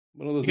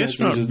One of those You guys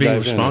are not being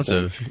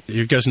responsive.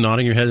 You guys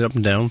nodding your head up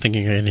and down,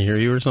 thinking I can hear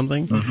you or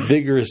something? Mm-hmm.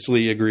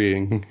 Vigorously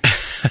agreeing.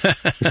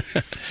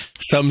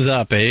 Thumbs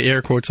up, eh?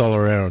 Air quotes all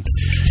around.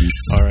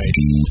 All right.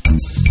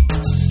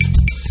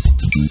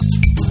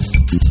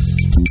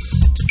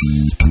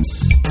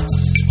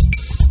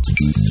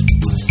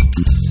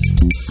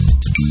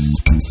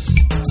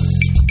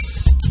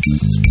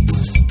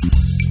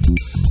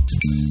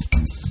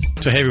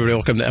 So, hey, everybody,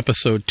 welcome to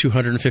episode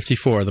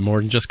 254 of the More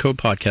Than Just Code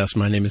podcast.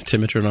 My name is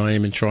Timothy, and I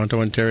am in Toronto,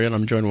 Ontario, and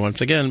I'm joined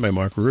once again by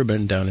Mark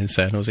Rubin down in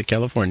San Jose,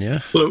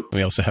 California. Hello.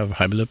 We also have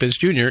Jaime Lopez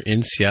Jr.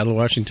 in Seattle,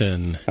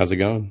 Washington. How's it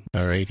going?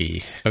 All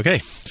righty. Okay,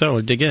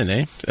 so dig in,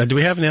 eh? Do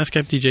we have an Ask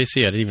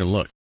MTJC? I didn't even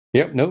look.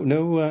 Yep,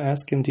 no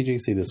Ask Him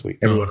TJC this week.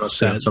 Everyone must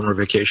be on summer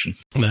vacation.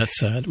 That's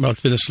sad. Well, it's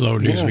been a slow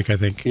news week, I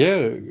think. Yeah,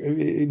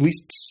 at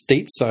least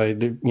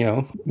stateside,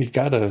 we've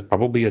got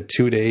probably a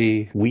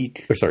 2-day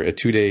week, or sorry, a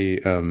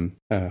 2-day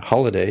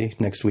holiday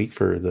next week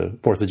for the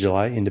 4th of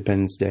July,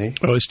 Independence Day.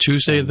 Oh, is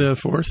Tuesday the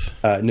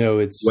 4th? No,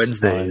 it's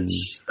Wednesday.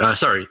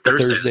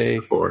 Thursday.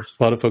 The 4th.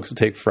 A lot of folks will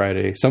take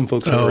Friday. Some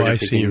folks are already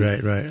taking,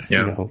 right.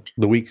 Yeah.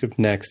 The week of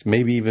next,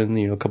 maybe even,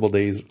 a couple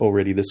days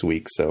already this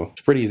week. So it's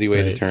a pretty easy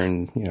way to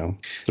turn,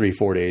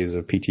 3-4 days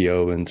of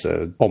PTO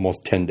into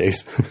almost 10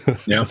 days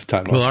of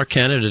time off. Well, our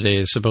Canada Day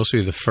is supposed to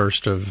be the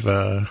 1st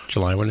of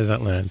July. When does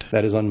that land?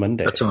 That is on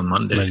Monday. That's on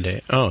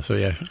Monday. Oh, so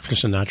yeah,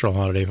 just a natural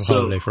holiday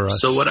for us.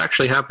 So what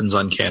actually happens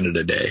on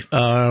Canada Day?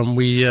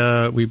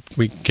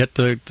 We get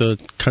the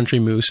country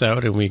moose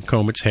out and we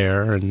comb its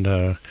hair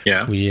and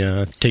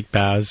we take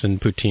baths in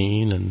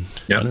poutine and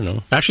I don't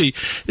know. Actually,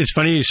 it's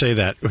funny you say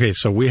that. Okay,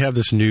 so we have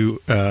this new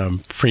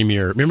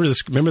premier. Remember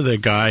the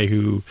guy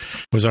who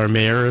was our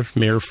Mayor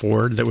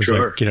Ford? That was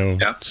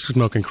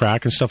smoking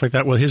crack and stuff like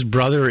that. Well, his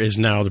brother is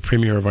now the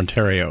Premier of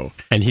Ontario,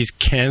 and he's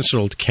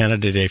cancelled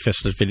Canada Day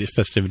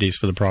festivities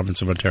for the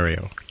province of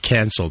Ontario.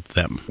 Cancelled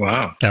them.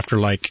 Wow. After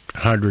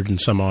 100 and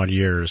some odd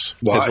years.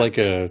 Why? As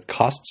a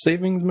cost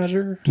savings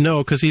measure?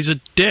 No, because he's a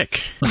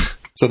dick.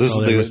 So this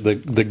is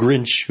the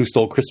Grinch who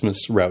stole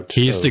Christmas route.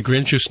 He's the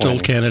Grinch who stole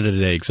Canada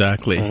Day,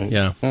 exactly. Right.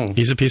 Yeah. Oh.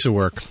 He's a piece of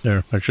work.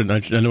 There. I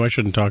know I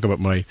shouldn't talk about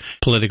my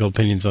political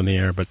opinions on the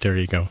air, but there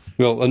you go.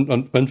 Well,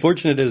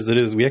 unfortunate as it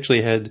is, we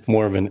actually had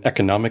more of an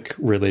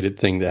economic-related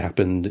thing that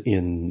happened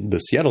in the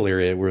Seattle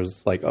area, where it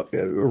was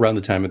around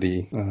the time of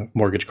the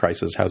mortgage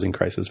crisis, housing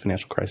crisis,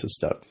 financial crisis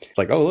stuff. It's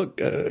look,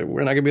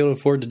 we're not going to be able to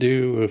afford to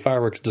do a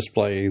fireworks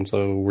display, and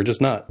so we're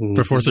just not.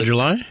 For 4th of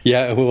July?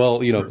 Yeah,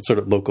 well, sort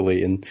of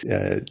locally, and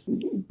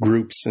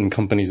groups and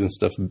companies and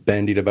stuff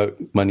bandied about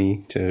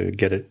money to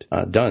get it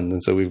done.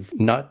 And so we've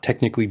not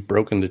technically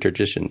broken the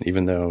tradition,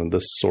 even though the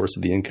source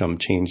of the income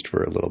changed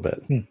for a little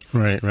bit.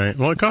 Right.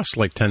 Well, it costs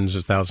tens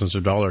of thousands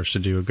of dollars to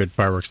do a good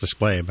fireworks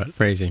display, but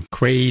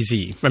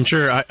crazy. I'm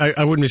sure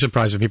I wouldn't be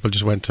surprised if people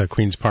just went to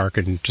Queen's Park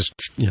and just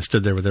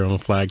stood there with their own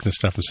flags and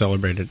stuff and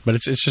celebrated. But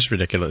it's just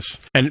ridiculous.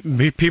 And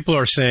people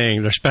are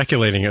saying, they're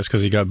speculating it's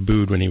because he got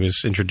booed when he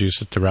was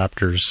introduced at the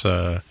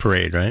Raptors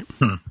parade, right?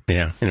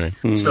 Yeah, anyway.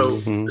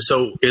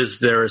 So is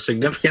there a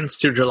significance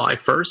to July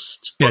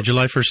 1st? Yeah,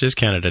 July 1st is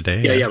Canada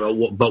Day. Yeah,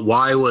 but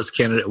why is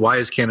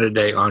Canada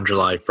Day on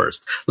July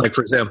 1st?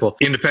 For example,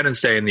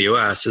 Independence Day in the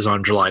U.S. is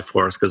on July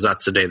 4th because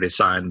that's the day they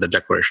signed the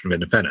Declaration of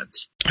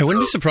Independence. I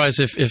wouldn't be surprised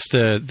if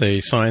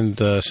they signed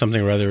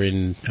something rather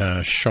in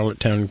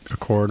Charlottetown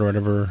Accord or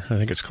whatever I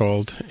think it's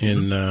called.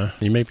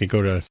 You make me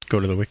go to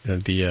the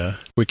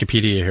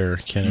Wikipedia here.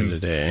 Canada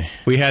Day.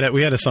 We had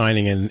a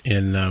signing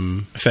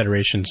in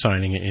Federation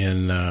signing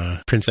in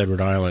Prince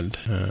Edward Island.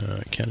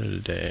 Canada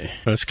Day.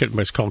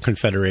 It's called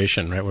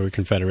Confederation, right? Where we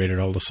confederated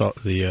all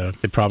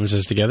the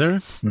provinces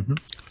together. Mm-hmm.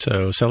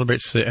 So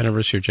celebrates the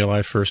anniversary of July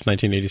 1st,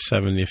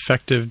 1987, the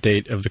effective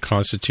date of the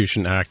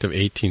Constitution Act of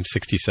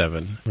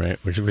 1867, right?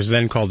 Which was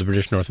then called the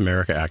British North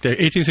America Act.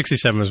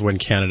 1867 was when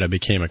Canada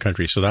became a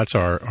country. So that's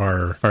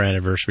our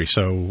anniversary.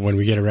 So when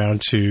we get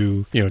around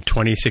to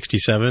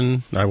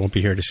 2067, I won't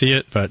be here to see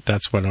it, but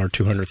that's when our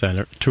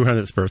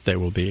 200th birthday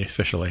will be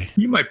officially.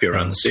 You might be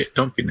around to see it.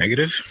 Don't be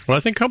negative. Well,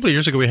 I think a couple of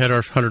years ago we had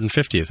our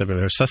 150th. I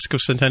mean, our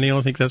sesquicentennial,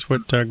 I think that's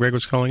what Greg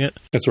was calling it.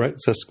 That's right,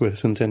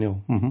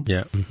 sesquicentennial. Mm-hmm.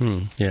 Yeah,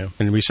 yeah.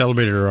 And we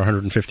celebrated our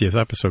 150th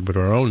episode with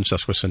our own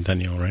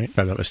sesquicentennial, right? If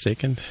I'm not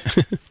mistaken.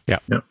 Yeah.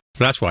 Yep.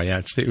 That's why,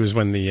 it was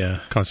when the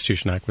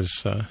Constitution Act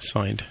was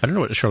signed. I don't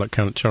know what the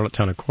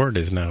Charlottetown Accord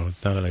is now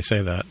that I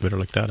say that. Better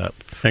look that up.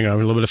 Hang on, a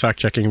little bit of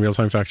fact-checking,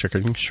 real-time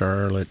fact-checking.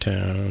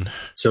 Charlottetown.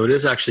 So it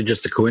is actually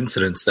just a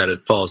coincidence that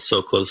it falls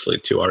so closely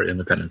to our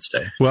Independence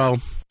Day.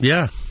 Well,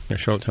 yeah.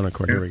 Charlottetown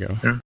Accord, here we go.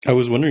 Yeah. I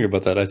was wondering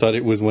about that. I thought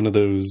it was one of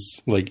those,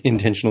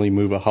 intentionally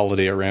move a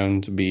holiday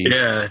around to be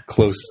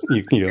close,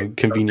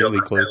 conveniently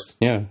close.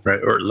 Yeah.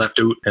 Right, or left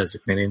out, as the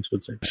Canadians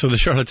would say. So the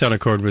Charlottetown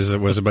Accord was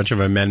a bunch of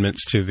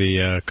amendments to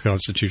the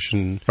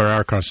Constitution, or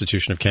our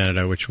Constitution of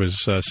Canada, which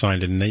was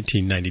signed in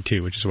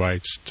 1992, which is why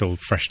it's still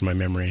fresh in my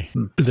memory.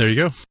 There you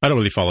go. I don't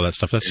really follow that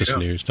stuff. That's just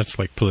news. That's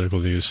political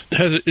news.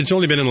 It's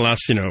only been in the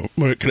last,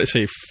 what can I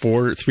say,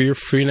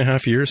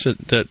 3.5 years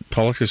that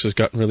politics has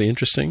gotten really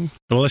interesting.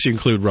 Unless you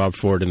include Rob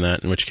Ford in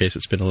that, in which case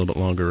it's been a little bit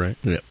longer, right?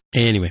 Yeah.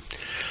 Anyway,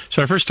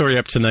 so our first story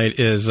up tonight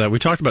is, we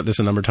talked about this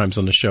a number of times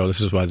on the show. This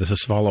is why this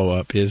is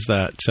follow-up, is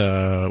that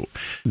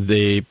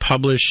they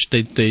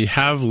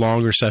have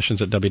longer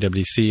sessions at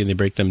WWDC, and they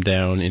break them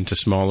down into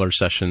smaller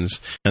sessions,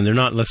 and they're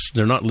not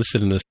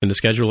listed in the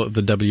schedule of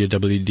the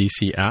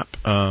WWDC app,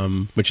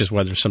 which is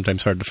why they're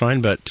sometimes hard to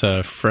find, but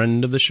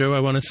friend of the show, I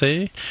want to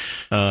say,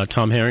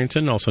 Tom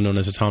Harrington, also known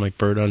as Atomic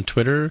Bird on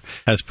Twitter,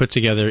 has put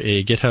together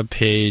a GitHub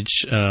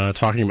page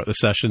talking about the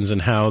sessions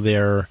and how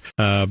they're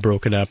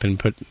broken up and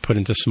put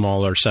into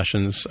smaller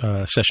sessions,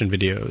 session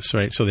videos,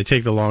 right? So they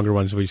take the longer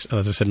ones,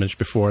 as I said, mentioned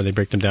before, they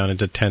break them down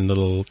into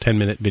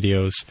 10-minute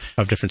videos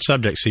of different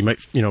subjects. So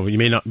you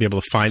may not be able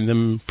to find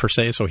them per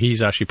se. So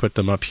he's actually put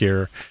them up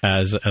here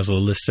as a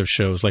list of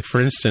shows. Like, for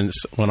instance,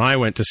 when I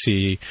went to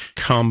see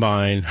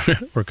Combine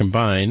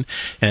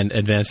and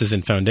Advances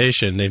in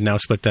Foundation, they've now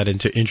split that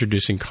into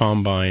Introducing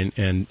Combine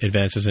and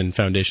Advances in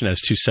Foundation as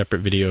two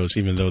separate videos,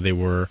 even though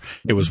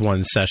it was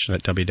one session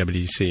at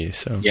WWDC.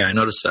 So yeah, I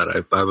noticed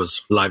that. I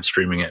was live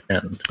streaming it.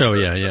 And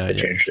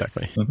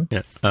exactly. Mm-hmm.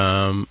 Yeah.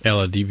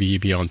 LLDB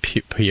Beyond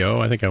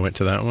PO. I think I went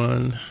to that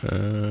one.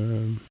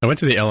 I went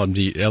to the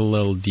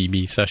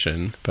LLDB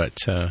session, but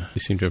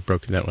we seem to have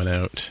broken that one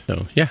out.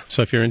 So yeah.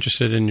 So if you're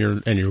interested and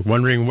you're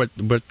wondering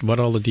what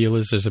all the deal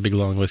is, there's a big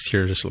long list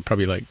here. There's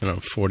probably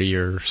 40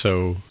 or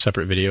so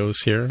separate videos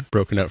here,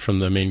 broken out from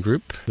the main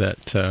group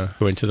that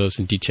go into those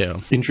in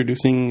detail.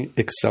 Introducing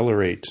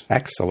Accelerate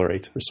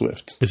for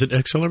Swift. Is it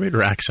Accelerate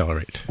or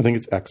Accelerate? I think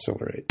it's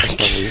Accelerate.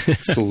 Probably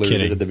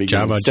saluted at the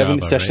beginning.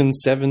 Session right?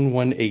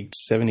 718,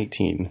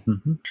 718.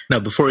 Mm-hmm. Now,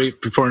 before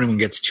anyone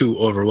gets too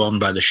overwhelmed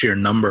by the sheer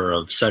number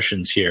of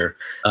sessions here,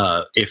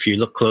 if you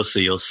look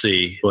closely, you'll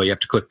see. Well, you have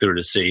to click through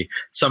to see.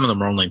 Some of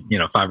them are only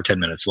 5 or 10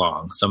 minutes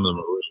long. Some of them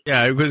are.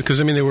 Yeah, because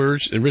they were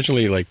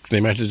originally they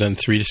might have done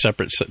three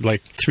separate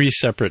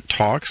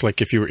talks.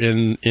 Like if you were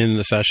in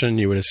the session,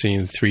 you would have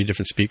seen 3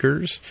 different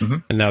speakers, mm-hmm.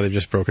 and now they've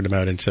just broken them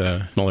out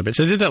into smaller bits.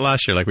 They did that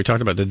last year. Like we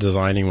talked about the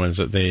designing ones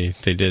that they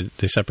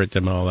separate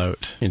them all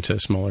out into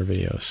smaller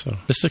videos. So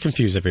just to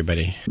confuse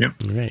everybody. Yep.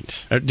 All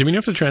right. Do we know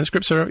if the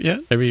transcripts are out yet?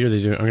 Every year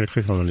they do. I'm going to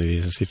click on one of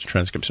these and see if the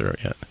transcripts are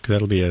out yet, because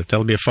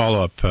that'll be a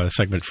follow up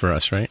segment for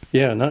us, right?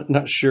 Yeah,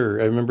 not sure.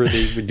 I remember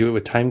they would do it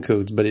with time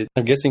codes, but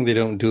I'm guessing they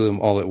don't do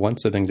them all at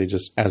once. I think they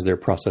just, as they're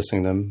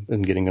processing them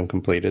and getting them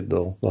completed,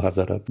 they'll have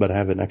that up. But I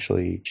haven't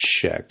actually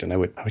checked, and I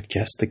would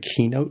guess the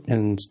keynote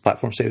and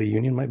Platform State of the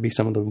Union might be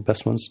some of the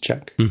best ones to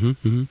check. Mm-hmm,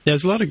 mm-hmm. Yeah,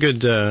 there's a lot of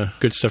good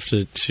stuff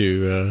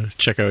to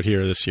check out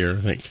here this year.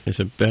 I think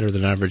it's a better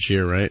than average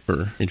year, right,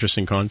 for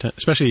interesting content.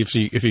 Especially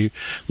if you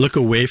look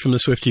away from the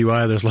Swift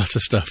UI, there's lots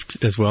of stuff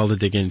as well to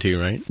dig into,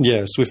 right?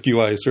 Yeah, Swift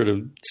UI sort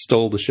of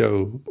stole the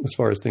show as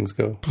far as things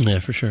go. Yeah,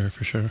 for sure.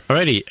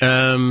 Alrighty,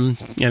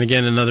 and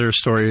again, another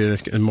story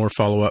and more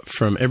follow up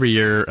from every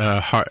year.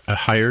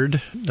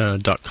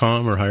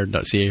 Hired.com or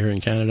Hired.ca here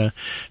in Canada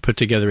put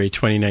together a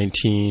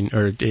 2019,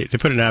 or they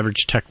put an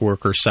average tech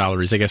worker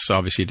salaries, I guess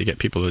obviously to get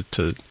people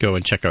to go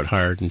and check out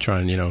Hired and try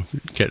and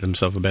get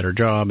themselves a better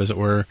job, as it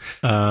were.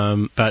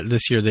 But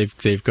this year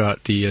they've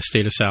got the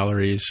state of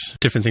salaries,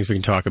 different things we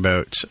can talk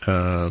about.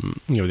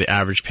 The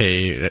average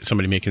pay that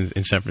somebody making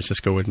in San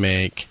Francisco would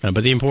make.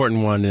 But the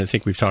important one, and I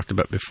think we've talked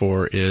about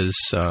before, is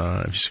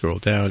if you scroll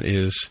down,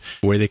 is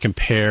where they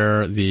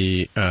compare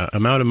the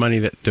amount of money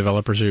that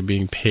developers are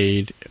being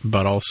paid,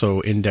 but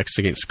also indexed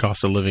against the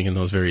cost of living in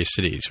those various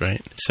cities,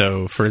 right?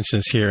 So, for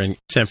instance, here in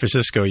San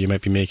Francisco, you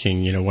might be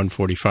making,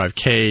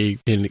 $145K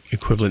in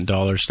equivalent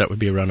dollars. That would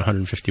be around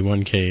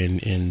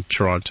 $151K in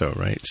Toronto,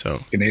 right?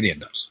 So Canadian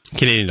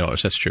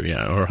dollars, that's true,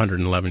 yeah, or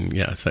 111.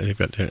 Yeah, they've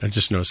got. I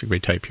just noticed a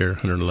great type here,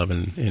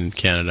 111 in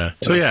Canada.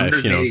 So yeah,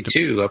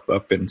 182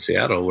 up in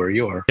Seattle, where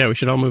you are. Yeah, we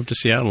should all move to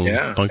Seattle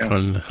and bunk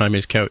on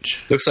Jaime's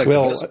couch. Looks like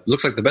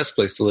the best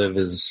place to live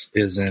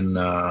is in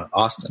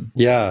Austin.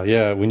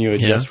 Yeah. When you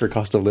adjust for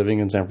cost of living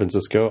in San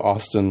Francisco,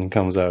 Austin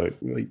comes out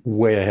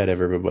way ahead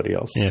of everybody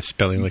else. Yeah,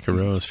 spelling like a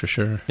rose for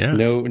sure. Yeah.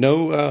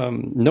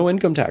 No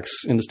income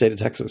tax in the state of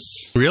Texas.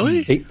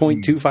 Really?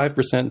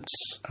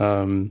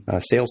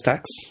 8.25% sales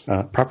tax.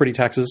 Property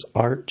taxes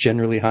are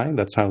generally high.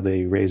 That's how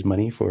they raise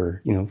money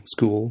for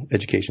school,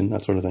 education,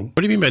 that sort of thing. What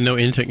do you mean by no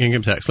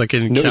income tax? Like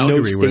in Calgary,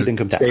 no state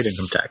income tax. State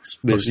income tax.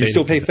 You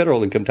still pay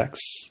federal income tax.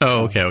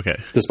 Oh, okay.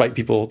 Despite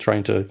people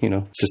trying to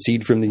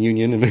secede from the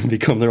union and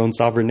become their own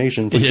sovereign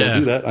nation, please don't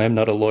do that. I am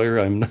not a lawyer.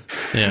 I'm not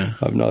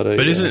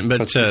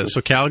a.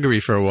 So Calgary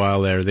for a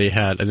while there, they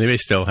had, and they may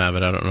still have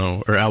it. I don't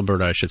know, or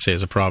Alberta, I should say,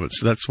 as a province.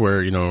 So that's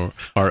where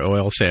our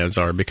oil sands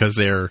are, because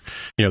they're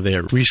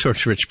a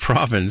resource-rich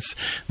province.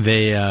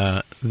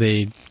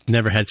 They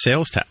never had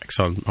sales tax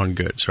on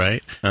goods,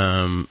 right?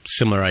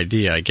 Similar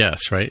idea, I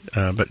guess, right?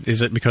 But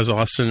is it because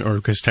Austin or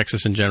because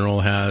Texas in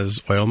general has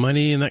oil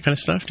money and that kind of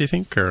stuff? Do you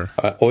think, or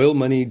oil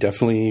money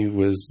definitely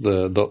was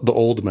the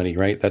old money,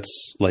 right?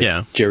 That's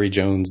like Jerry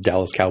Jones,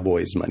 Dallas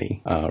Cowboys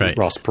money. Right.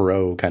 Ross Perot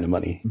Pro kind of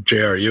money.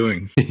 J.R.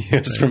 Ewing.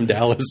 Yes, from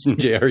Dallas and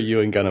J.R.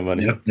 Ewing kind of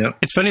money. Yep.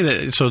 It's funny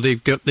that so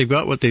they've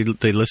got what they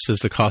list as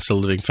the cost of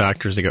living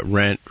factors. They got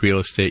rent, real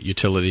estate,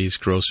 utilities,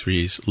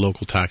 groceries,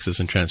 local taxes,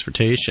 and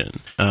transportation.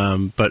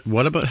 But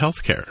what about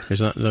healthcare? Is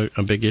that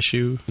a big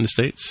issue in the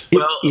States?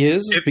 It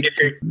is.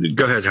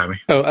 Go ahead, Tommy.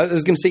 Oh, I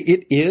was going to say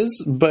it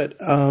is, but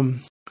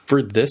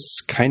for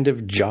this kind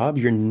of job,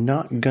 you're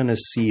not going to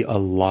see a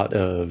lot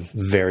of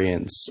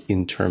variance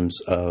in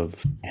terms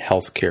of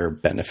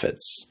healthcare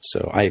benefits.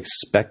 So I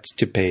expect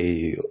to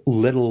pay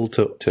little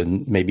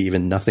to maybe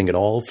even nothing at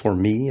all for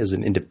me as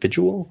an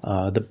individual.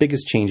 The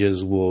biggest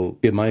changes will,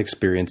 in my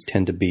experience,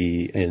 tend to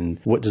be in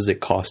what does it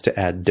cost to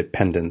add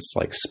dependents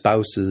like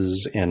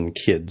spouses and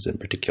kids in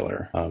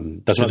particular.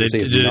 That's not to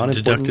say it's not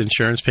important. Deduct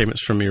insurance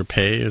payments from your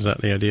pay? Is that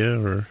the idea?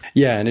 Or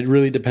yeah, and it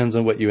really depends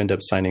on what you end up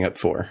signing up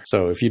for.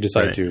 So if you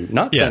decide to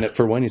not sign up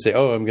for one, you say,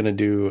 oh, I'm going to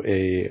do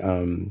a,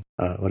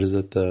 what is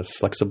it, the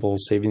flexible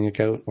saving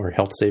account or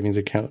health savings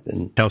account?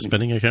 And health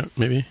spending account,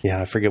 maybe? Yeah,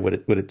 I forget what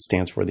it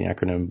stands for, the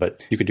acronym,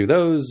 but you could do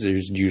those.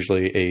 There's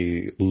usually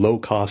a low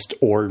cost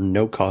or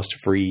no cost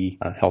free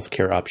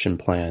healthcare option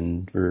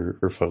plan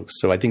for folks.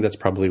 So I think that's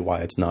probably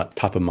why it's not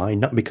top of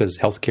mind, not because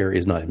healthcare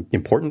is not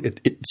important.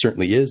 It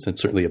certainly is.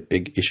 It's certainly a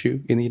big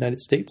issue in the United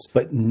States,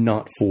 but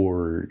not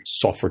for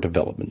software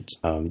development.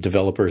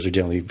 Developers are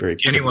generally very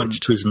anyone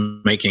who's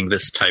making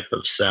this type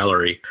of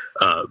salary,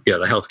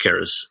 the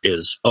healthcare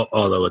is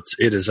although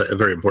it is a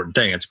very important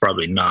thing, it's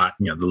probably not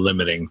the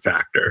limiting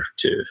factor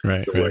to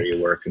where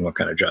you work and what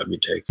kind of job you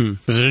take.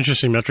 There's an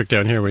interesting metric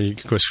down here where you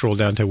go scroll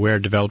down to where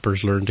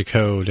developers learn to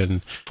code,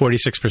 and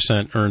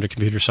 46% earned a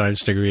computer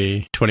science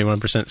degree,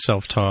 21%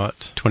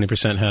 self-taught,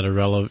 20% had a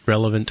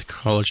relevant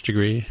college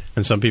degree,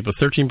 and some people,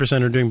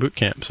 13% are doing boot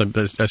camps.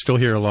 I still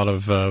hear a lot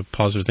of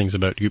positive things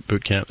about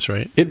boot camps,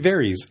 right? It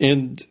varies,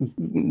 and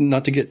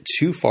not to get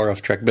too far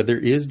off track, but there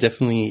is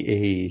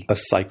definitely a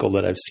cycle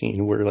that I've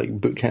seen where like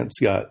boot camps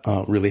got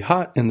really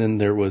hot, and then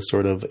there was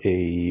sort of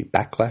a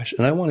backlash.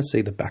 And I want to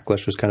say the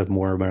backlash was kind of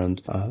more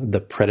around the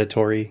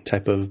predatory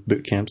type of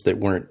boot camps that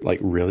weren't like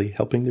really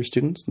helping their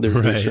students.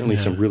 There's certainly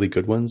some really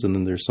good ones, and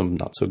then there's some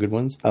not so good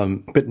ones.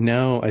 But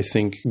now I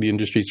think the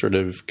industry sort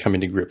of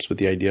coming to grips with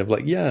the idea of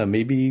like, yeah,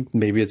 maybe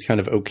it's kind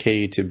of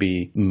okay to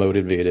be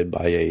motivated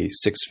by a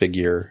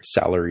 6-figure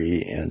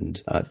salary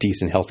and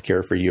decent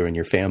healthcare for you and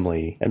your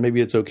family, and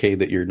maybe it's okay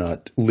that you're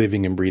not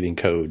living and breathing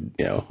code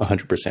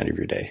 100% of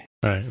your day.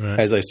 Right.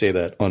 As I say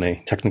that on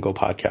a technical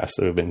podcast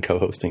that I've been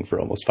co-hosting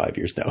for almost 5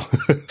 years now.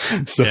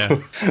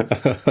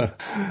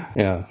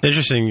 Yeah.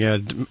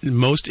 Interesting.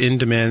 Most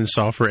in-demand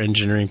software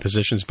engineering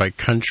positions by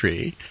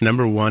country.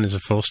 Number 1 is a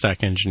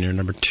full-stack engineer.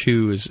 Number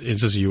 2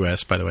 is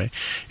US, by the way,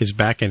 is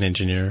back-end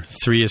engineer.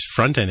 3 is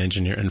front-end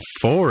engineer. And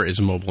 4 is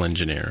mobile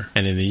engineer.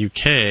 And in the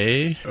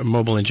UK, a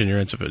mobile engineer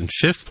ends up in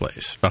 5th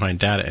place behind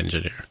data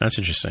engineer. That's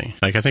interesting.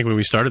 Like, I think when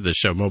we started this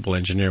show, mobile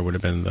engineer would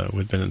have been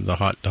the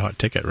hot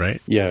ticket, right?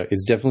 Yeah,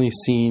 it's definitely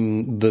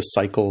seen the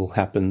cycle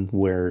happen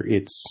where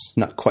it's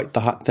not quite the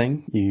hot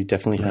thing. You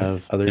definitely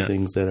have other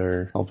things that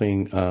are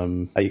helping.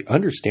 I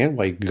understand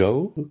why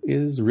Go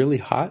is really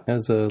hot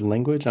as a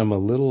language. I'm a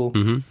little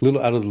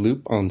out of the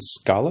loop on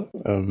Scala.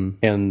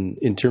 And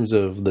in terms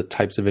of the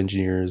types of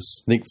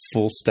engineers, I think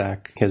full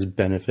stack has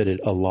benefited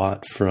a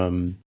lot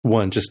from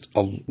one, just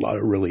a lot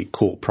of really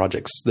cool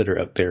projects that are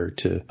out there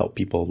to help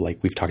people. Like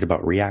we've talked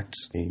about React.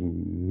 We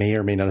may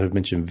or may not have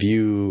mentioned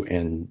Vue.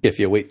 And if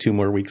you wait 2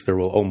 more weeks, there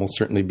will almost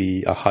certainly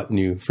be a hot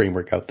new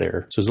framework out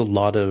there. So there's a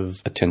lot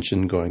of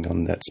attention going on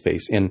in that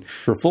space. And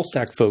for full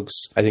stack folks,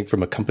 I think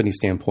from a company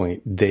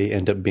standpoint, they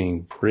end up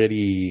being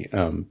pretty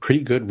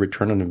good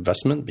return on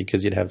investment,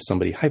 because you'd have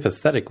somebody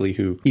hypothetically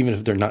who, even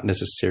if they're not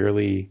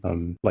necessarily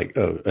like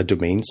a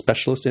domain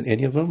specialist in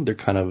any of them, they're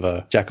kind of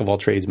a jack of all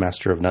trades,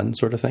 master of none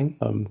sort of thing.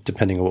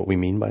 Depending on what we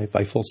mean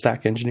by full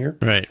stack engineer.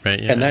 Right.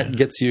 Yeah, and that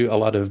gets you a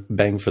lot of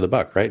bang for the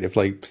buck, right? If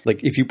like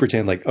if you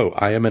pretend like, oh,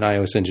 I am an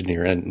iOS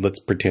engineer, and let's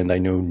pretend I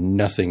know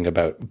nothing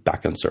about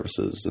backend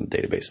services and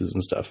databases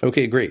and stuff.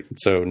 Okay, great.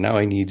 So now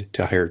I need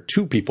to hire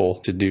 2 people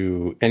to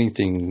do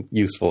anything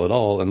useful at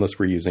all, unless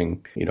we're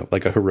using,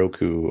 like a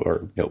Heroku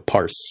or,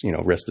 Parse,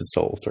 rested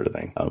soul sort of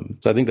thing.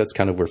 So I think that's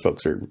kind of where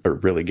folks are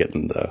really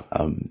getting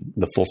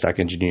the full stack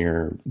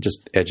engineer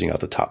just edging out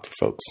the top for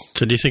folks.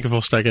 So do you think a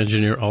full stack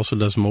engineer also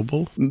does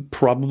mobile?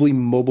 Probably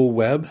mobile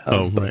web,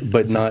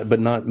 but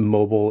not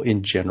mobile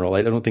in general.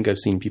 I don't think I've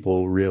seen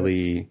people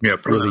really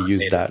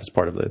use that as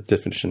part of the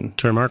definition.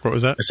 Sorry, Mark, what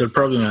was that? I said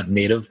probably not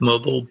native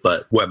mobile,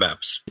 but web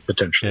apps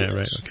potentially. Yeah,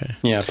 right. Okay.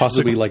 Yeah,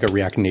 possibly like a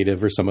React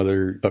Native or some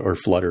other, or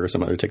Flutter or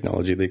some other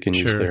technology they can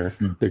use their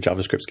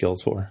JavaScript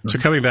skills for. So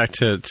coming back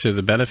to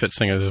the benefits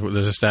thing,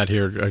 there's a stat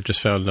here I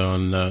just found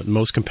on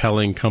most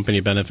compelling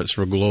company benefits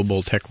for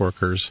global tech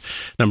workers.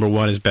 Number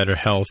 1 is better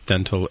health,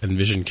 dental, and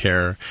vision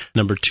care.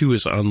 Number 2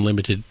 is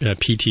unlimited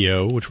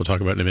PTO, which we'll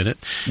talk about in a minute.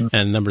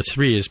 And number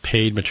 3 is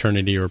paid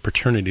maternity or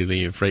paternity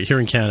leave. Right here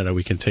in Canada,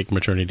 we can take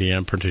maternity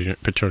and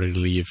paternity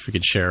leave. We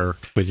can share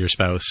with your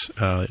spouse.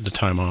 the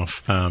time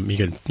off. You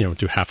can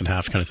do half and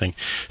half kind of thing.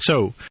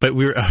 So, but I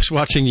was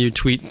watching you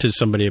tweet to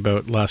somebody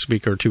about last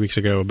week or 2 weeks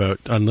ago about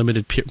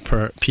unlimited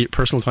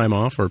personal time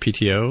off, or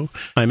PTO,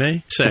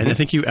 Jaime. So, and I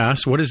think you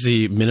asked, what is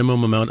the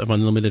minimum amount of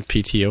unlimited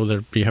PTO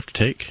that you have to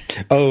take?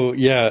 Oh,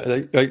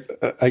 yeah.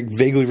 I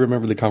vaguely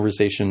remember the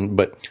conversation,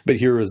 but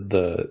here is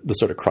the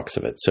sort of crux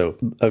of it. So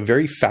a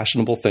very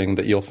fashionable thing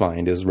that you'll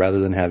find is, rather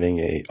than having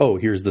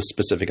here's the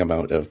specific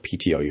amount of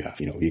PTO you have,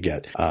 you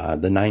get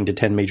the 9 to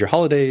 10 major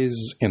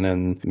holidays, and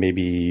then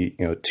maybe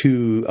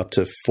 2 up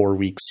to 4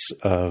 weeks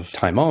of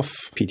time off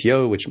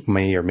PTO, which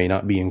may or may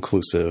not be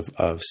inclusive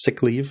of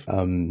sick leave,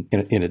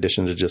 in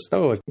addition to just,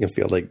 I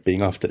feel like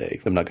being off today,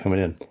 I'm not coming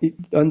in.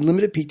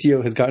 Unlimited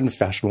PTO has gotten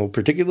fashionable,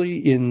 particularly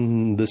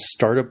in the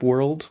startup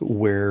world,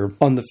 where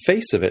on the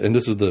face of it, and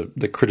this is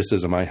the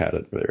criticism I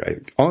had, right?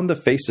 On the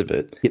face of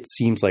it, it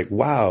seems like,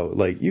 wow,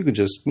 like you can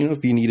just,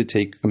 if you need to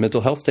take a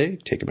mental health day,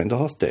 take a mental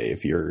health day.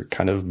 If you're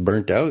kind of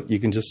burnt out, you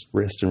can just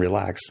rest and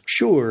relax.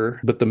 Sure,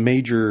 but the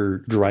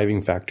major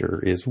driving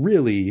factor is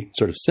really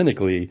sort of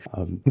cynically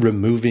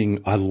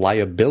removing a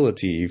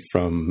liability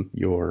from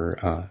your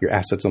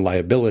assets and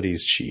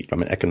liabilities sheet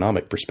from an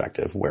economic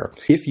perspective, where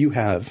if you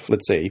have,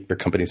 let's say your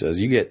company says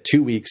you get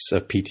 2 weeks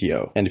of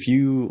PTO, and if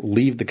you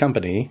leave the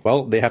company,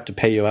 well, they have to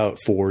pay you out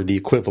for the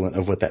equivalent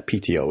of what that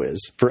PTO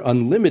is. For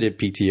unlimited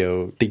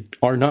PTO, they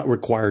are not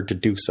required to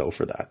do so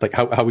for that. Like,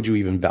 how would you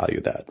even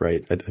value that,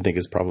 right? I think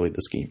is probably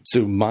the scheme.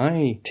 So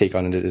my take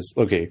on it is,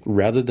 okay,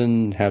 rather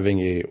than having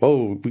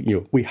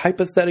we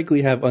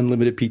hypothetically have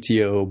unlimited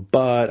PTO,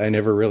 but I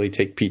never really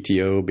take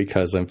PTO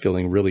because I'm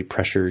feeling really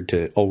pressured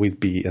to always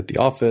be at the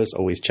office,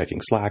 always checking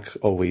Slack,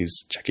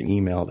 always checking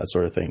email, that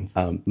sort of thing.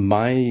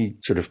 My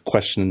sort of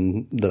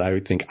question that I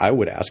would think I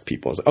would ask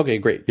people is, okay,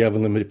 great, you have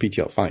unlimited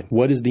PTO, fine.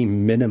 What is the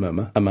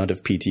minimum amount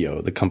of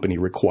PTO the company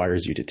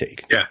requires you to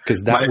take? Yeah.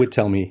 Because that would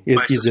tell me,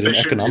 is it an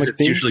economic thing?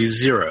 It's usually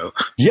 0.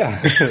 Yeah.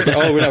 It's like,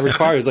 we're not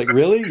required. It's like,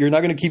 really? You're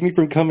not going to keep me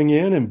from coming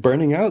in and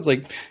burning out? It's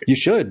like, you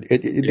should.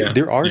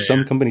 There are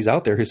some companies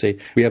out there who say,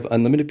 we have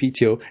unlimited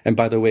PTO, and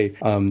by the way,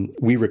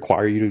 we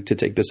require you to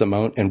take this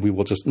amount, and we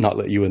will just not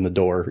let you in the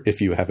door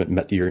if you haven't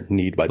met your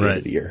need by the end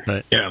of the year.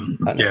 Right. Yeah.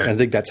 I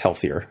think that's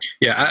healthier.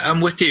 Yeah,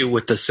 I'm with you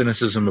with the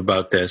cynicism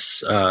about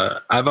this.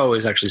 I've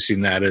always actually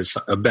seen that as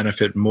a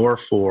benefit more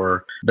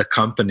for the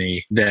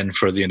company than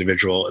for the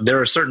individual. There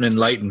are certain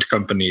enlightened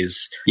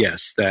companies,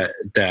 yes,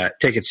 that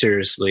take it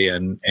seriously,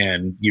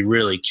 and you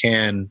really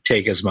can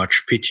take as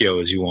much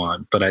PTO as you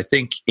want. But I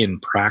think in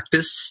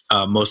practice,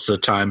 most of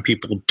the time,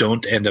 people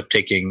don't end up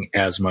taking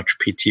as much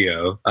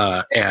PTO,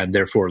 and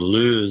therefore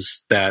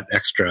lose that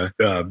extra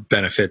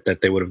benefit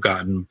that they would have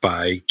gotten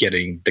by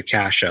getting the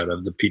cash out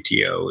of the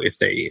PTO if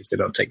they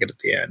don't take it at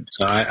the end.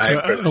 So I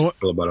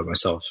feel about it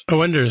myself. I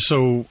wonder.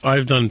 So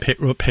I've done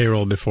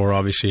payroll before,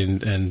 obviously,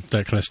 and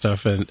that kind of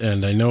stuff,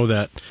 and I know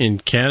that in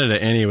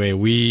Canada anyway,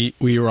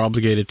 we are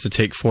obligated to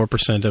take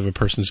 4% of a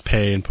person's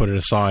pay and put it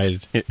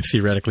aside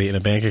theoretically in a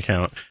bank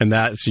account, and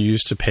that's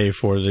used to pay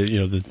for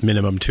the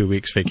minimum 2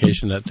 weeks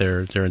vacation that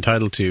they're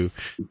entitled to.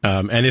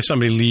 And if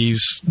somebody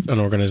leaves an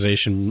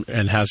organization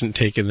and hasn't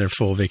taken their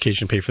full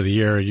vacation pay for the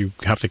year, you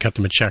have to cut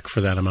them a check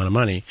for that amount of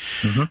money,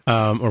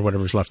 or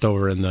whatever's left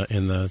over in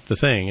the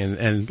thing.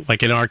 And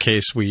like in our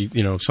case, we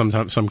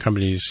sometimes some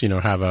companies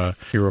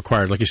you're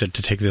required, like you said,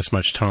 to take this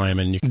much time.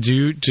 And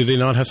do they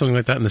not have something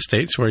like that in the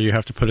States where you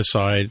have to put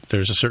aside,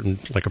 there's a certain,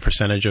 like a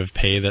percentage of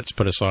pay that's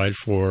put aside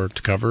to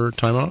cover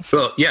time off?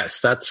 Well, yes,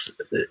 that's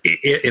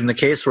in the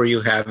case where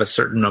you have a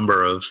certain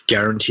number of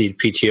guaranteed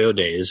PTO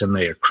days and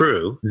they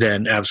accrue,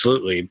 then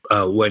absolutely.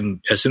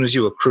 As soon as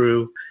you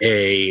accrue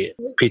a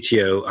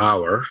PTO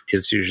hour,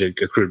 it's usually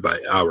accrued by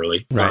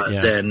hourly. Right,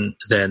 yeah.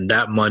 Then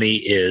that money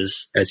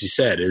is, as you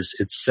said, it's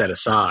set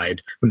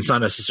aside. But it's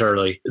not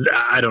necessarily.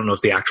 I don't know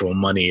if the actual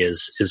money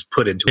is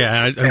put into.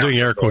 Yeah, I'm doing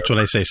air quotes when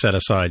I say set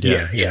aside.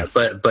 Yeah.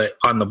 But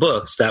on the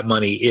books, that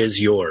money is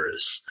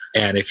yours.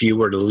 And if you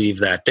were to leave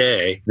that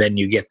day, then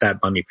you get that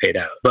money paid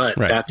out. But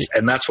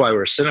that's why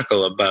we're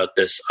cynical about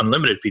this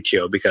unlimited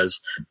PTO, because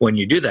when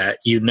you do that,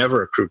 you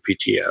never accrue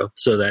PTO.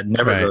 So that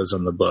never goes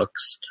on the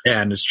books.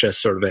 And it's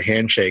just sort of a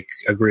handshake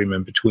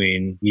agreement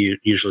between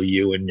usually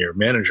you and your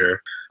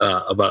manager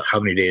about how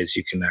many days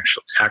you can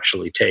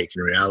actually take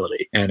in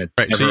reality. And it's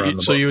never on the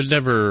books. So you would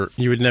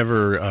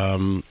never, what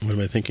am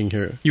I thinking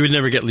here? You'd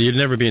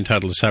never be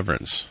entitled to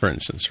severance, for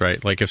instance,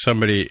 right? Like if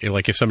somebody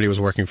was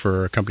working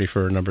for a company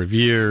for a number of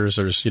years,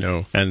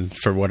 and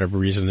for whatever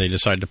reason they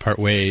decide to part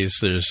ways,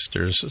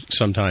 there's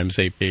sometimes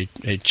a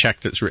check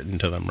that's written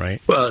to them,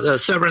 right? Well,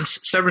 severance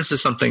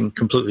is something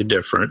completely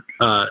different.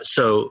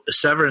 So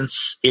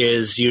severance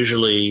is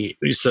usually,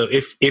 so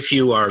if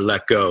you are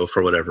let go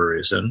for whatever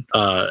reason,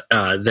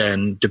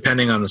 then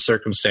depending on the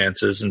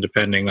circumstances and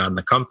depending on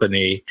the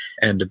company,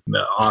 and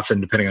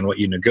often depending on what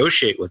you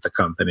negotiate with the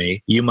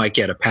company, you might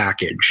get a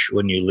package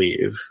when you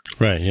leave,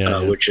 right?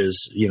 Which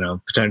is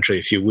potentially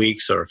a few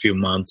weeks or a few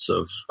months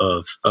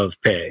of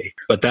pay.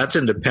 But that's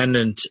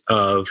independent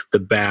of the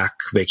back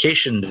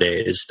vacation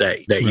days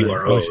that you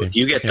are owed.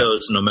 You get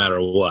those no matter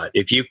what.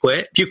 If you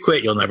quit,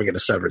 you'll never get a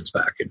severance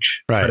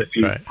package. Right. But if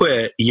you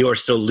quit, you are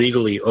still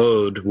legally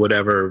owed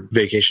whatever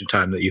vacation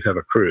time that you have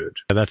accrued.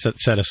 That's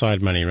set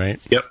aside money, right?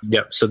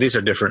 Yep. So these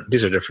are different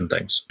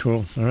things.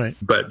 Cool. All right.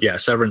 But yeah,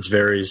 severance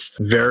varies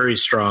very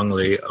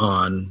strongly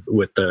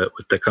with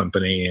the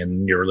company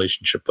and your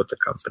relationship with the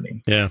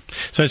company. Yeah.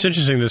 So it's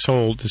interesting, this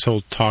whole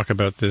talk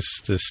about this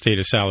state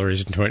of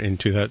salaries in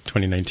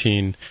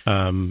 2019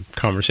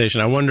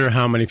 conversation. I wonder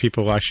how many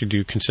people actually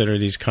do consider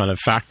these kind of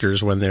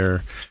factors when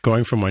they're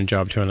going from one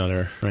job to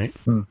another, right?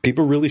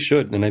 People really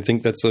should. And I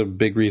think that's a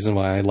big reason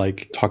why I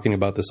like talking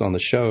about this on the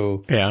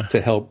show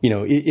to help,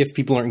 if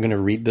people aren't going to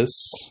read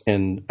this,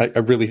 and I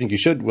really think you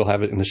should, we'll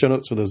have it in the show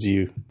notes for those of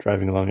you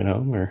driving along at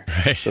home, or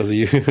those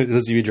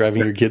of you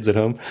driving your kids at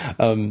home.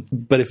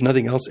 But if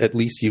nothing else, at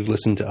least you've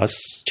listened to us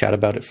chat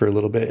about it for a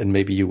little bit, and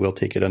maybe you will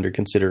take it under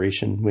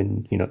consideration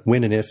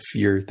when and if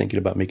you're thinking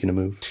about making a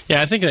move.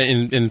 Yeah, I think that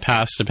in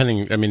past,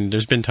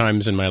 there's been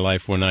times in my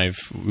life when I've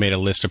made a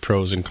list of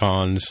pros and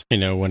cons,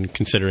 when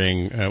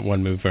considering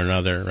one move or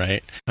another,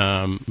 right?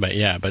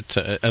 But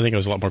I think I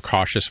was a lot more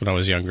cautious when I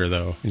was younger,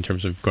 though, in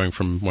terms of going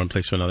from one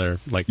place to another.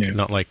 I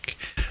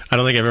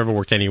don't think I've ever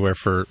worked anywhere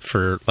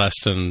for less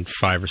than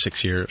 5 or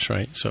 6 years,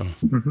 right? So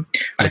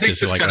I think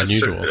this kind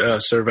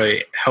of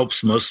survey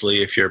helps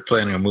mostly if you're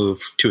planning a move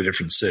to a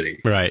different city,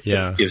 right?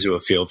 Yeah, it gives you a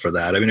feel for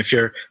that. I mean, if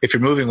you're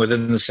moving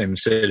within the same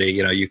city,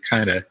 you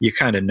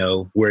kind of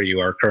know where you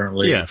are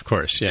currently. Yeah, of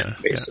course. Yeah,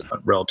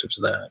 relative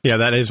to that. Yeah,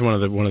 that is one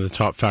of the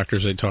top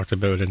factors they talked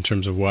about in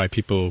terms of why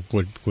people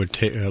would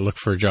look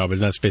for a job,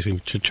 and that's basically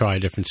to try a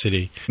different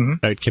city.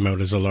 That came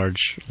out as a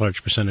large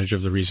percentage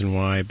of the reason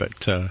why.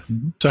 But so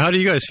how do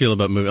you guys feel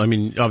about moving? I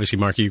mean, obviously,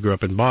 Mark, you grew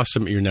up in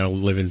Boston, but you now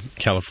live in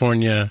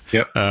California.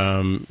 Yep.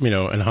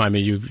 And Jaime,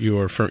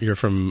 you're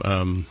from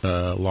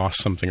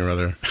Lost something or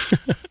other.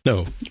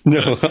 No,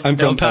 I'm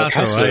from El Paso,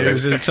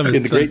 right?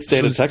 In the great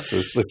state of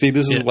Texas. See,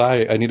 this is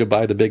why I need to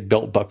buy the big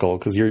belt buckle,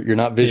 because you're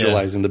not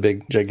visualizing the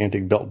big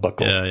gigantic belt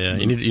buckle. Yeah.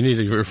 You need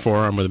your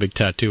forearm with a big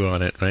tattoo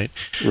on it, right?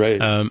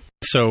 Right.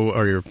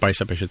 Or your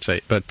bicep, I should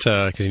say, but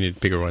because you need a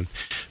bigger one.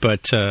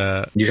 But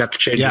you have to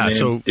change. Yeah.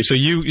 Your name. So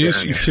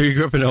you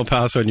grew up in El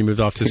Paso and you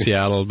moved off to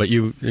Seattle, but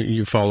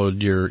you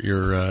followed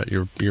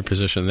your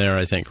position there,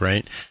 I think,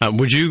 right?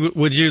 Would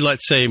you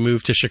let's say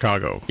move to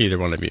Chicago? Either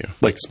one of you,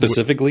 like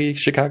specifically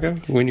Chicago,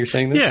 when you're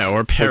saying this? Yeah,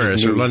 or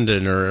Paris, or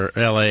London, or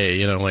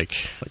LA.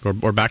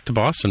 Or back to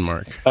Boston,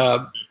 Mark.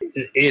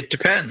 It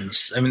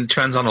depends. I mean, it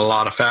depends on a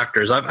lot of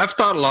factors. I've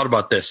thought a lot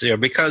about this,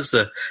 because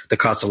the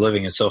cost of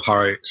living is so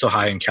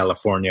high in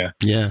California.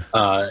 Yeah.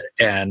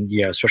 And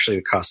especially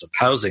the cost of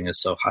housing is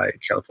so high in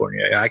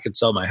California. I could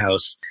sell my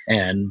house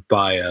and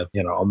buy a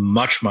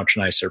much, much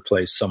nicer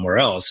place somewhere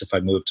else if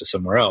I moved to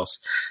somewhere else.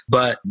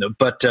 But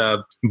I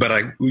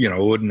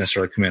wouldn't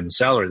necessarily command the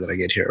salary that I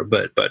get here.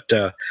 But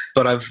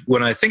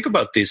when I think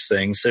about these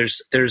things,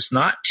 there's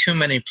not too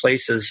many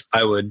places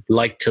I would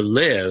like to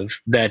live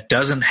that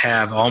doesn't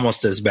have almost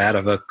as bad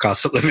of a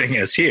cost of living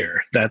as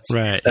here. That's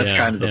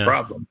kind of the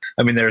problem.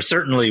 I mean, there are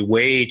certainly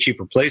way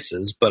cheaper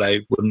places, but I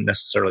wouldn't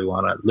necessarily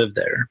want to live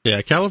there.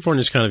 Yeah,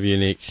 California's kind of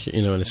unique,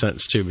 in a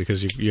sense too,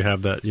 because you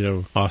have that,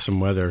 awesome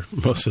weather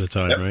most of the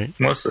time, right?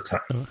 Most of the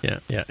time.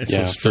 It's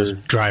just for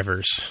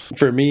drivers.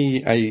 For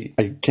me,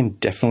 I can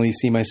definitely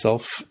see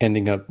myself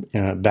ending up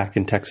back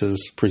in Texas,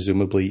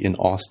 presumably in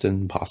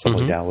Austin,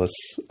 possibly Dallas.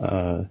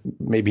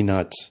 Maybe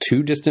not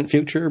too distant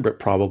future, but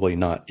probably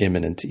not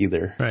imminent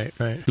either. Right.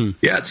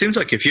 Yeah, it seems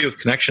like if you have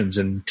connections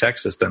in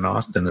Texas, then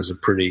Austin is a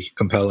pretty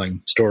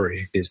compelling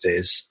story these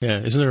days. Yeah,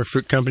 isn't there a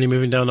fruit company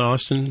moving down to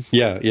Austin?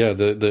 Yeah.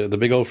 The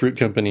big old fruit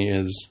company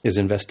is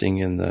investing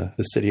in the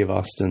city of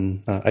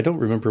Austin. I don't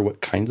remember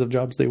what kinds of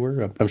jobs they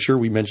were. I'm sure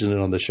we mentioned it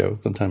on the show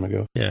some time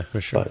ago. Yeah,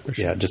 for sure.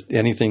 Yeah, just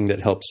anything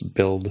that helps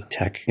build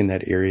tech in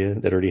that area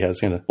that already has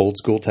kind of old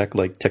school tech,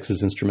 like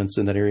Texas Instruments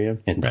in that area,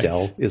 and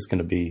Dell is going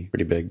to be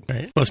pretty big.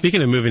 Right. Well,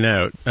 speaking of moving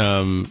out,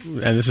 and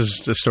this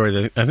is a story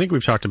that I think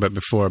we've talked about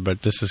before,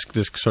 but this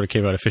sort of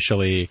came out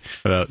officially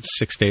about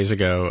 6 days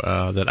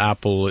ago, that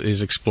Apple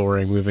is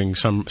exploring moving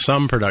some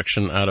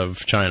production out of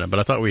China. But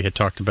I thought we had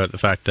talked about the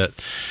fact that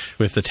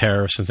with the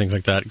tariffs and things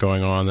like that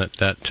going on,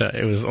 that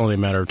it was only a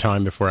matter of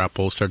time before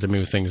Apple started to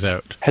move things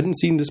out. Hadn't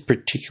seen this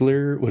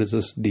particular, what is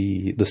this,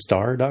 the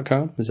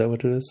star.com? Is that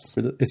what it is?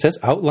 It says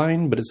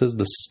outline, but it says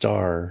the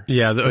star.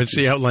 Yeah, it's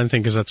the outline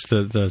thing because that's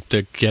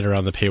the get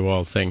around the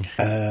paywall thing.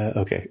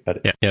 Okay, got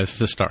it. Yeah, it's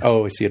the star.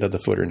 Oh, I see it at the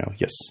footer now.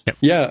 Yes. Yep.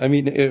 Yeah, I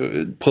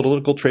mean,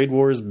 political trade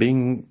wars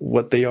being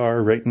what they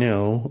are right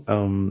now,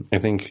 I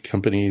think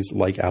companies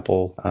like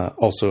Apple,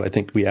 also, I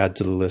think we add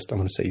to the list, I'm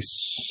going to say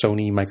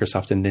Sony,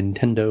 Microsoft, and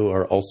Nintendo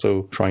are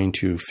also trying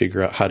to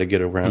figure out how to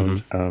get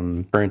around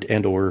current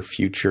and or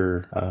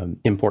future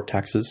import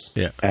taxes.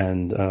 Yeah.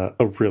 And a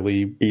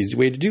really easy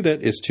way to do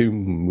that is to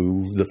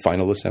move the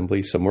final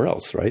assembly somewhere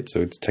else, right? So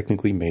it's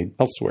technically made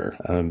elsewhere.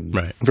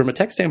 Right. From a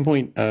tech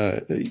standpoint,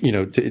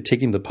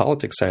 taking the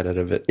politics side out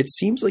of it, it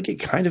seems like it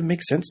kind of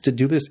makes sense to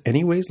do this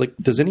anyways. Like,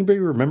 does anybody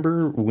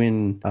remember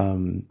when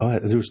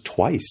there was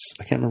twice?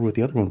 I can't remember what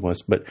the other one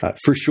was, but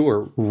for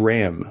sure,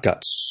 RAM got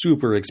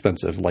super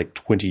expensive like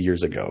 20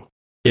 years ago.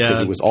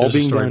 Because it was all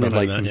being done in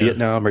like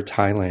Vietnam or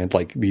Thailand,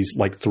 like these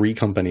like 3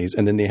 companies.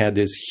 And then they had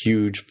this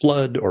huge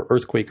flood or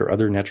earthquake or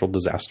other natural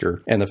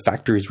disaster and the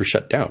factories were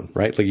shut down,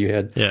 right? Like you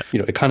had,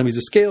 economies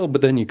of scale,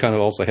 but then you kind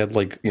of also had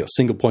like,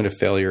 single point of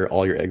failure,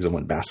 all your eggs in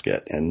one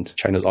basket. And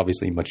China's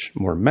obviously much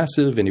more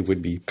massive and it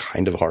would be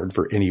kind of hard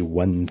for any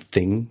one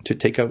thing to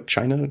take out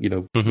China,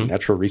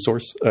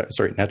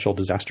 natural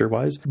disaster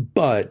wise.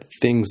 But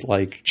things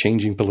like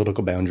changing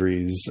political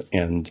boundaries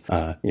and,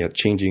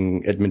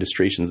 changing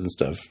administrations and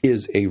stuff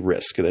is a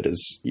risk that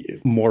is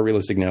more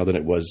realistic now than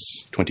it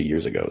was 20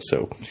 years ago.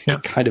 So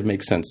it kind of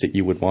makes sense that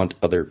you would want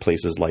other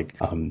places like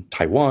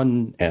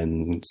Taiwan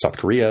and South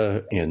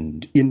Korea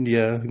and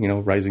India,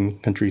 rising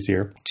countries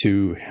here,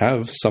 to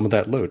have some of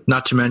that load.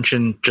 Not to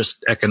mention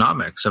just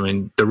economics. I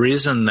mean, the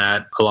reason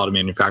that a lot of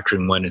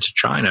manufacturing went into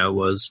China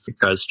was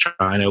because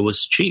China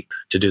was cheap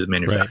to do the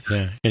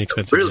manufacturing. Right,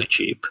 inexpensive. Really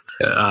cheap.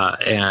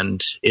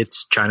 And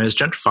China is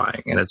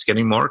gentrifying and it's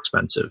getting more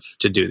expensive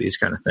to do these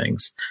kind of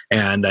things.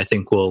 And I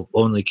think we'll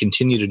only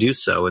continue to do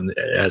so. And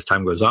as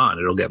time goes on,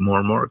 it'll get more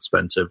and more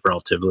expensive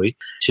relatively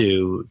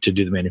to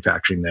do the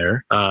manufacturing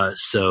there.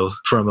 So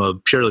from a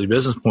purely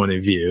business point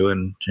of view,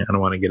 and I don't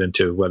want to get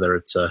into whether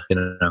it's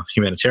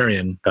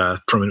humanitarian,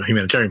 from a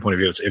humanitarian point of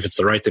view, if it's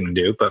the right thing to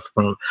do, but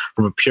from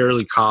a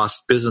purely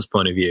cost business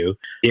point of view,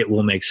 it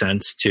will make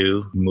sense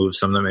to move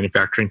some of the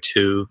manufacturing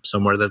to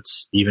somewhere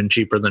that's even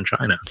cheaper than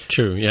China.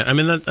 True. Yeah. I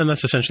mean,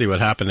 that's essentially what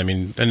happened. I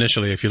mean,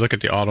 initially, if you look at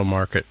the auto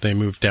market, they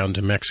moved down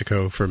to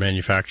Mexico for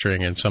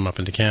manufacturing and some up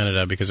into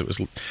Canada because it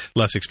was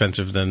less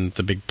expensive than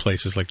the big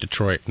places like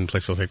Detroit and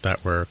places like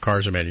that where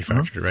cars are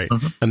manufactured, right?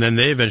 Mm-hmm. And then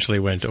they eventually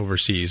went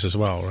overseas as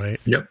well, right?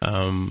 Yep.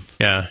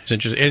 It's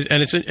interesting.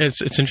 And it's an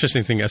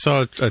interesting thing. I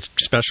saw a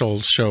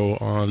special show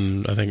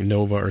on, I think,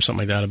 Nova or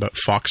something like that about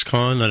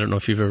Foxconn. I don't know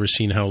if you've ever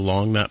seen how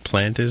long that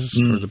plant is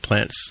or the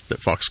plants that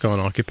Foxconn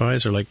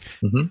occupies are like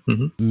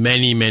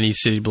many, many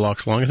city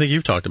blocks long. I think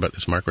you've talked about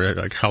this, Mark, right?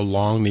 Like how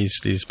long these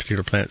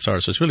particular plants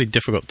are. So it's really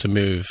difficult to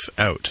move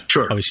out.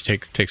 Sure. Obviously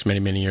takes many,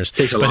 many years.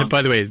 But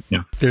by the way,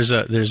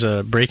 there's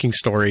a breaking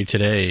story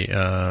today.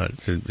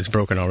 It's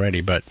broken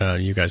already, but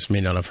you guys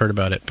may not have heard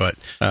about it. But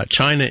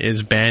China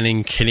is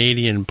banning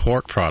Canadian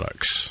pork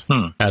products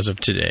as of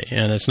today,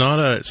 and it's not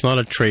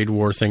a trade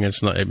war thing.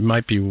 It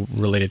might be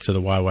related to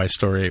the Huawei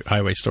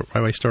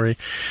story,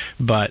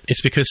 but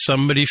it's because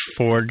somebody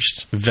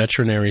forged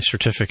veterinary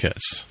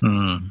certificates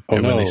when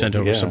they sent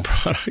over some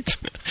products,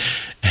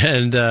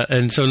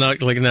 and so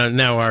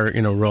now our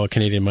Royal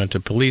Canadian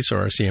Mounted Police or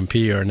our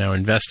CMP are now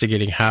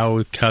investigating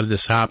how did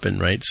this happen,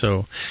 right?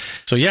 So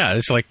yeah,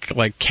 it's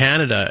like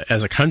Canada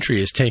as a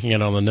country is taking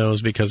it on the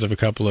nose because of a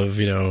couple of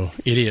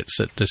idiots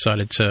that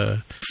decided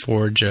to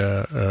forge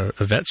a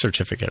vet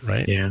certificate,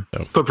 right? Yeah.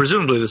 So. But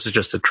presumably this is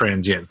just a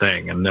transient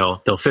thing, and they'll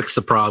fix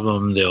the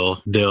problem.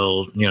 They'll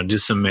do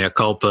some mea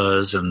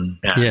culpas, and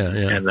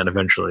then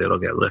eventually it'll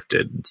get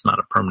lifted. It's not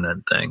a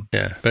permanent thing.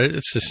 Yeah, but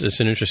it's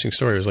an interesting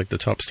story. It was like the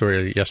top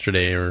story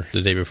yesterday or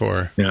the day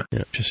before. Yeah,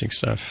 interesting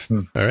stuff.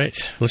 All right,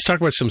 let's talk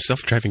about some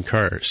self-driving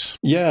cars.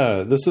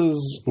 Yeah, this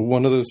is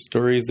one of those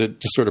stories that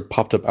just sort of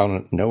popped up out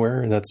of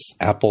nowhere. That's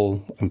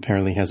Apple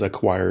apparently has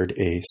acquired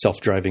a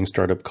self-driving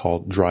startup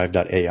called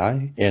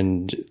Drive.ai.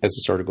 And as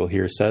this article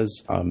here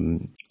says,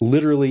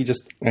 literally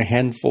just a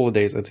handful of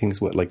days, I think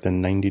it's like the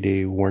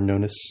 90-day warn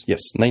notice.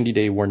 Yes,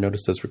 90-day warn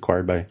notice that's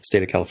required by the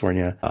state of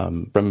California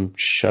from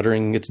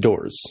shuttering its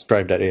doors.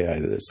 Drive.ai,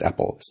 this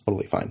Apple is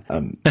totally fine.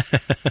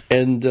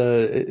 And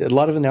a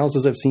lot of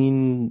analysis I've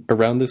seen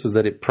around this is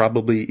that it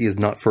probably is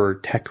not for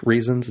tech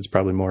reasons. It's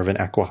probably more of an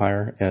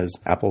acqui-hire as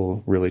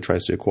Apple really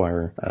tries to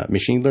acquire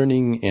machine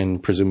learning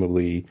and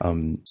presumably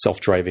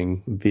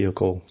self-driving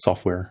vehicle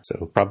software.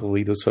 So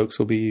probably those folks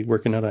will be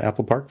working out of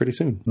Apple Park pretty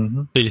soon.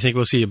 Mm-hmm. So do you think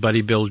we'll see a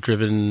Buddy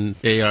Bill-driven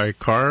AI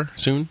car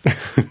soon?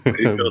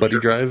 Buddy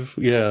Drive?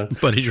 Yeah.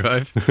 Buddy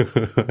Drive?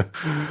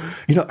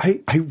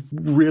 I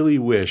really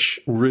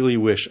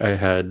wish I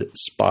had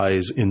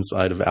spies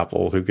inside of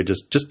Apple who could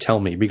just tell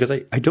me, because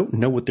I don't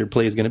know what their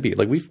play is going to be.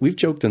 Like we've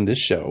joked in this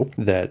show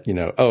that,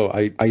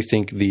 I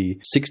think the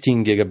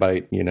 16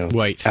 gigabyte,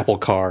 White Apple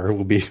car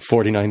will be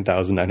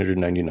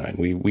 $49,999.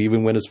 We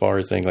even went as far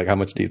as saying, like, how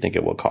much do you think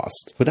it will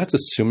cost? But that's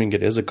assuming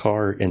it is a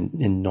car and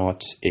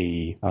not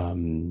a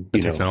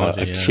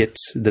kit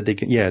that they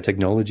can,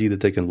 technology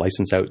that they can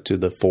license out to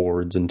the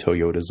Fords and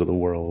Toyotas of the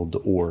world,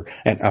 or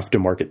an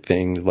aftermarket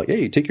thing like,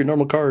 hey, take your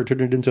normal car,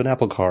 turn it into an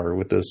Apple car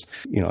with this,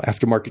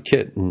 aftermarket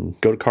kit and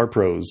go to Car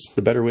Pros,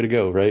 the better way to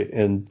go, right?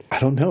 And I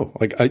don't know.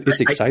 Like,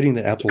 it's exciting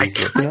that Apple's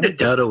working on it. I kind of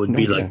doubt it would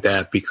be like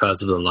that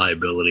because of the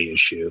liability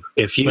issue.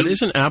 But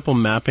isn't Apple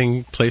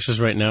mapping places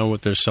right now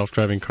with their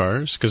self-driving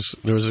cars? Because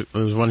there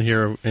was one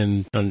here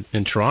in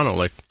Toronto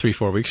like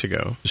 3-4 weeks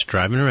ago, just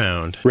driving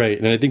around. Right,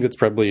 and I think that's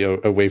probably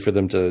a way for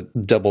them to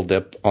double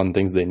dip on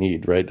things they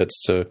need, right?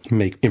 That's to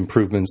make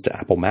improvements to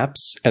Apple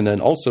Maps, and then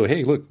also,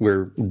 hey, look,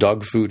 we're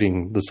dog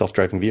fooding the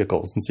self-driving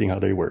vehicles and seeing how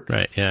they work.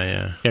 Right,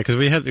 yeah. Because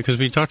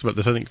we talked about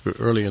this, I think,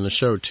 earlier in the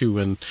show too,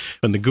 when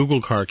the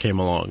Google car came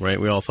along, right?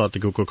 We all thought the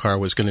Google car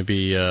was going to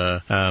be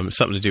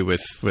something to do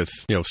with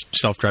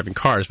self-driving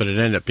cars, but it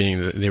ended up being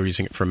that they were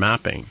using it for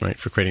mapping, right?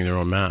 For creating their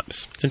own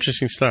maps. It's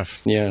interesting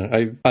stuff.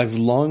 Yeah, I've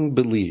long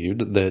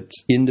believed that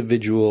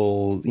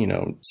individual,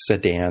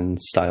 sedan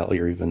style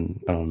or even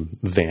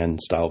van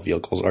style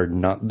vehicles are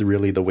not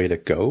really the way to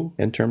go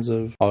in terms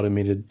of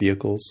automated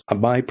vehicles.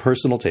 My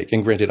personal take,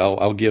 and granted,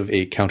 I'll give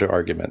a counter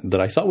argument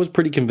that I thought was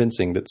pretty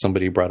convincing that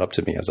somebody brought up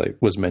to me as I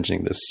was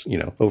mentioning this,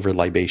 over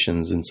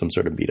libations in some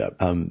sort of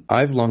meetup.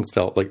 I've long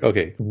felt like,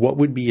 okay, what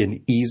would be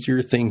an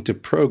easier thing to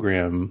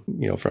program,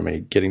 from a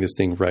getting this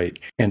thing right,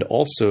 and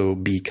also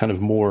be kind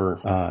of more,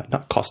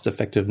 not cost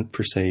effective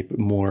per se, but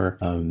more,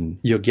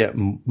 you'll get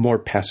more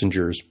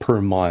passengers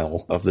per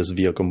mile of this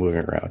vehicle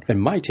moving around.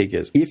 And my take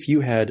is, if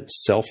you had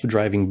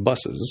self-driving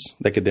buses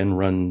that could then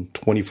run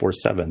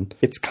 24/7,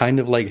 it's kind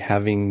of like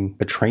having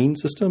a train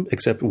system,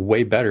 except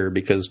way better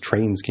because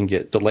trains can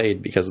get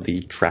delayed because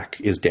the track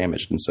is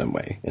damaged in some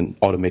way, and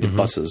automated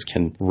buses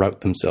can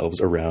route themselves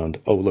around.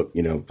 Oh, look,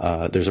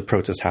 there's a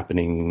protest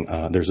happening.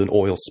 There's an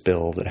oil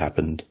spill that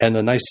happened. And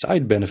the nice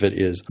side benefit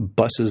is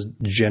buses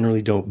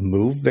generally don't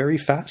move very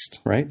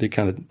fast, right? They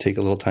kind of take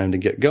a little time to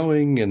get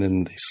going, and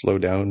then they slow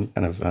down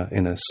kind of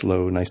in a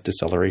slow, nice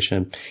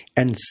deceleration.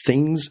 And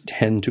things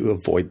tend to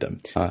avoid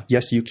them.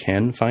 Yes, you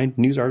can find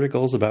news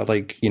articles about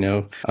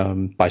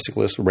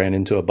bicyclists ran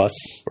into a bus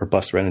or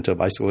bus ran into a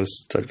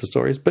bicyclist type of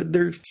stories, but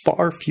they're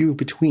far few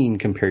between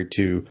compared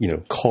to,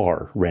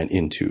 car ran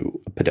into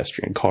a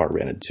pedestrian, car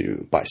ran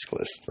into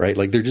bicyclists, right?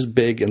 Like they're just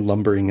big and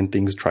lumbering and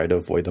things try to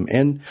avoid them.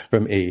 And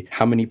from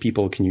how many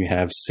people can you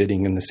have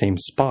sitting in the same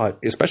spot,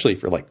 especially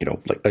for like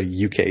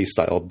a UK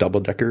style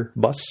double-decker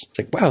bus? It's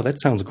like, wow, that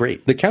sounds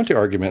great. The counter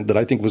argument that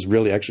I think was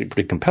really actually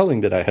pretty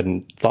compelling that I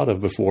hadn't thought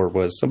of before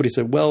was somebody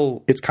said,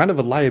 well, it's kind of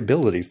a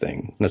liability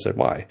thing. And I said,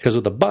 why? Because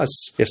with a bus,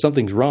 if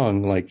something's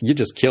wrong, like you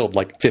just killed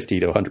like 50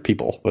 to 100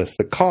 people. With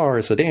the car,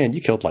 a sedan,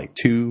 you killed like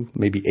 2,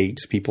 maybe 8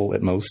 people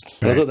at most.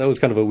 Right. I thought that was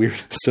kind of a weird,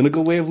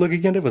 cynical way of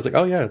looking at it. I was like,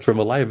 oh yeah, from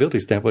a liability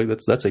standpoint,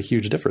 that's a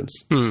huge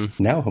difference.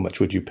 Now, how much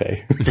would you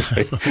pay?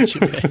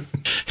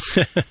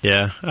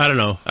 Yeah, I don't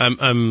know.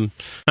 I'm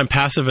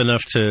passive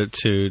enough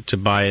to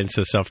buy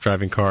into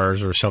self-driving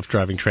cars or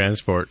self-driving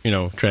transport,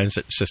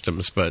 transit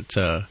systems. But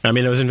I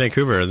was in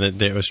Vancouver and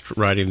they was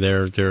riding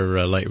their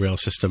light rail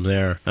system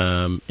there,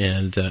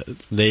 and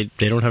they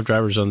don't have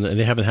drivers on.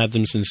 They haven't had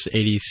them since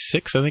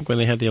 '86, I think, when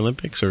they had the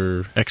Olympics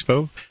or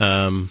Expo.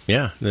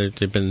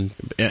 They've been.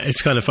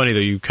 It's kind of funny though.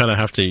 You kind of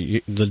have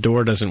to. The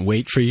door doesn't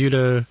wait for you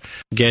to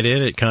get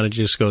in. It kind of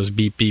just goes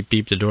beep, beep,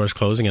 beep. The door's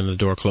closing and the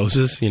door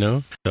closes.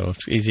 So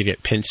it's easy to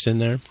get pinched in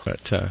there.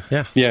 But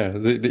yeah.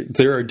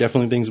 There are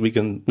definitely things we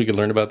can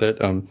learn about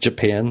that.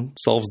 Japan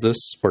solves this,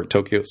 or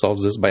Tokyo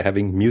solves this by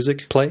having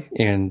music play,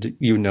 and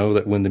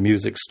that when the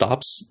music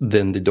stops,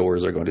 then the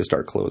doors are going to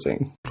start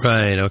closing.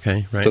 Right.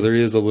 Okay. Right. So there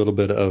is a little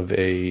bit of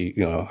a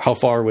how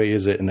far away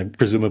is it, and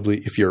presumably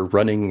if you're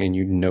running and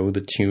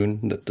the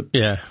tune that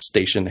the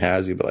station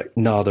has, you'd be like,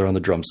 no, they're on the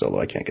drum solo.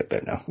 I can't get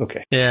there now.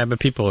 Okay. Yeah, but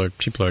people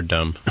are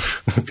dumb.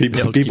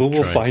 people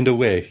will find a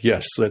way.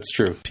 Yes, that's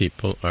true.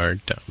 People are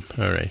dumb.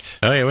 All right.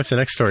 Oh yeah, what's the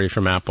next story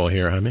from Apple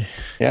here, Jaime?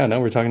 Yeah, now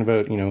we're talking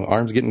about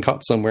arms getting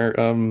caught somewhere.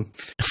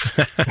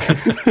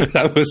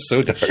 That was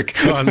so dark.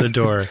 Caught on the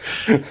door.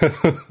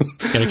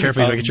 Gotta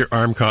carefully don't get your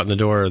arm caught in the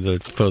door of the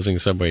closing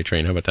subway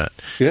train. How about that?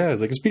 Yeah,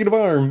 it's like, speaking of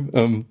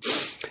arm,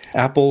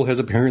 Apple has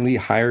apparently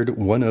hired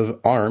one of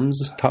ARM's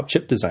top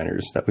chip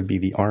designers. That would be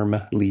the ARM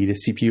lead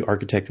CPU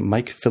architect,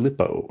 Mike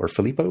Filippo, or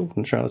Filippo? I'm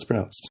not sure how it's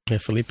pronounced. Yeah,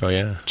 Filippo,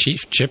 yeah.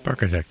 Chief chip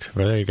architect.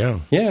 Well, there you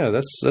go. Yeah,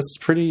 that's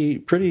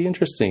pretty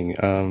interesting.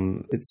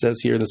 It says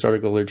here in this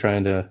article they're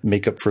trying to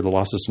make up for the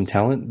loss of some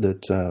talent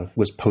that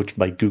was poached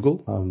by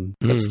Google.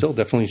 But still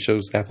definitely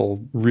shows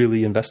Apple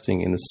really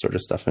investing in this sort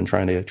of stuff and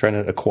trying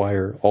to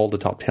acquire all the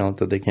top talent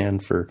that they can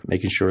for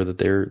making sure that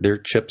their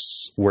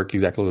chips work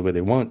exactly the way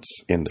they want,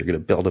 and they're going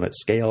to build them at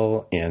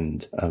scale,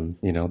 and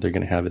they're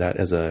going to have that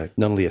as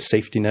not only a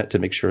safety net to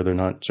make sure they're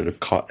not sort of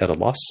caught at a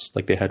loss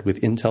like they had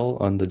with Intel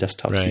on the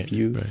desktop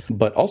CPU,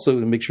 but also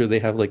to make sure they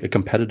have like a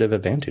competitive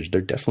advantage.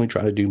 They're definitely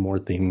trying to do more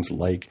things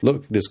like,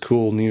 look, this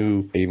cool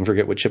new, I even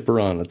forget what chip we're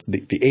on. It's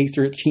the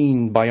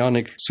A13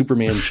 Bionic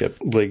Superman chip.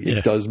 Like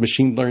it does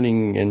machine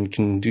learning and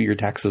can do your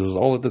taxes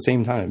all at the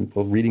same time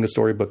while reading a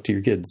storybook to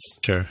your kids.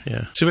 Sure,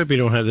 yeah. So maybe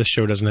this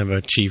show doesn't have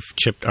a chief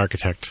chip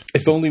architect.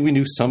 If only we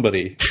knew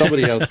somebody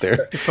out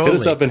there. Hit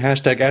us up in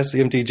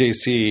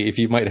 #AskCMTJC if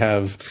you might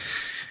have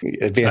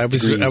advanced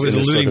degrees. I was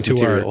alluding to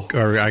material.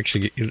 our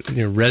actually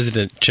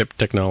resident chip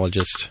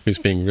technologist who's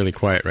being really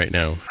quiet right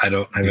now. I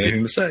don't have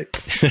anything to say.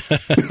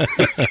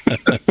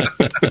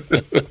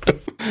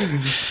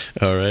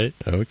 All right.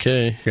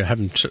 Okay. I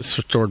haven't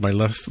stored my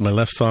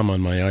left thumb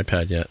on my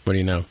iPad yet. What do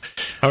you know?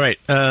 All right.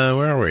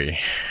 Where are we?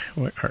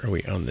 What are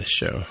we on this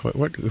show?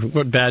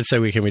 What bad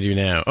segue can we do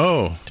now?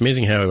 Oh, it's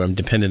amazing how I'm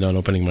dependent on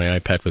opening my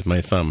iPad with my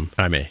thumb.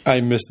 I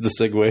missed the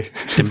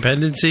segue.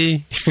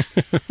 Dependency?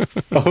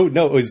 Oh,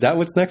 no. Is that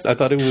what's next? I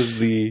thought it was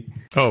the...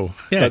 Oh,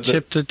 yeah,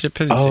 chip to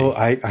dependency. Oh,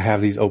 I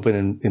have these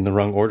open in the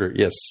wrong order.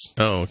 Yes.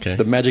 Oh, okay.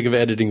 The magic of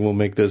editing will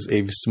make this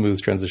a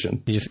smooth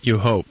transition. You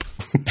hope.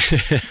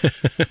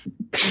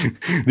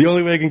 The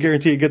only way I can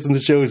guarantee it gets in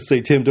the show is to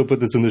say, Tim, don't put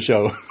this in the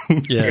show.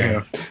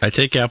 Yeah. I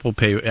take Apple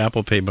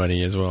Pay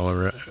money as well,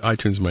 or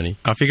iTunes money.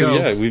 Off you go.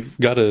 Yeah, we've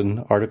got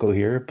an article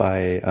here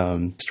by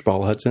Mr.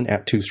 Paul Hudson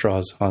at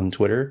 2straws on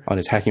Twitter on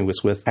his Hacking with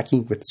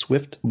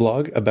Swift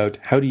blog about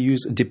how to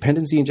use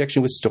dependency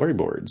injection with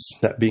storyboards,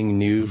 that being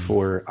new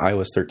for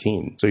iOS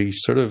 13. So he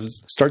sort of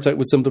starts out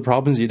with some of the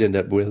problems you'd end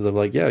up with of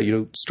like,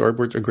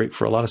 storyboards are great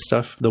for a lot of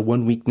stuff. The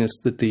one weakness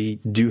that they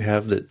do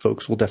have that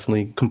folks will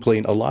definitely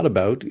complain a lot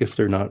about if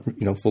they're not,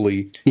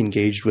 fully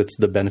engaged with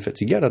the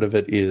benefits you get out of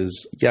it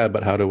is,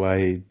 but how do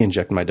I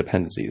inject my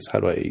dependencies? How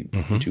do I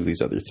do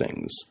these other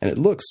things? And it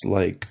looks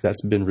like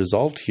that's been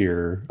resolved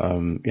here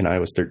in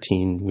iOS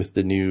 13 with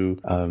the new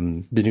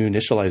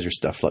initializer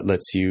stuff that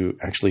lets you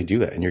actually do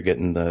that. And you're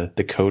getting the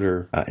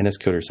coder, NS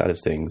coder side of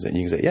things. And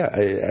you can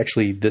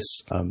say,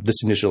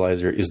 this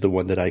initializer is the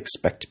one that I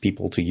expect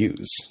people to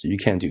use. So you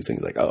can do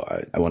things like,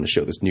 I want to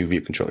show this new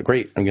view controller.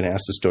 Great. I'm going to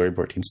ask the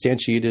storyboard to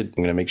instantiate it.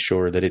 I'm going to make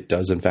sure that it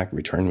does, in fact,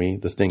 return me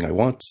the thing I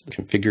want,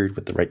 configured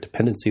with the right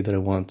dependency that I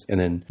want, and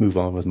then move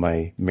on with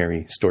my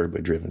merry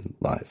storyboard-driven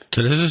live.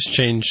 So does this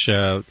change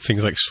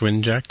things like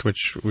Swinject,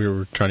 which we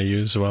were trying to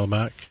use a while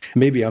back?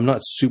 Maybe. I'm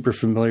not super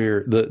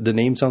familiar. The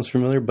name sounds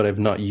familiar, but I've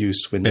not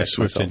used Swinject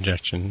myself. Swift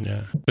injection,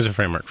 yeah. There's a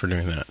framework for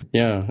doing that.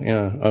 Yeah.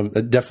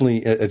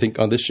 Definitely, I think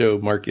on this show,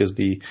 Mark is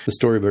the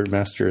storyboard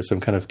master, so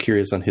I'm kind of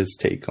curious on his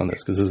take on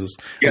this, because this is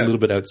a little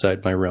bit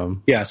outside my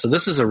realm. Yeah, so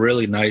this is a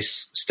really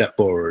nice step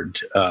forward.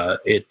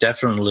 It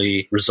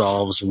definitely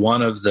resolves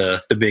one of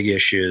the big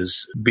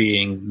issues,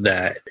 being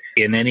that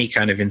in any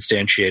kind of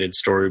instantiated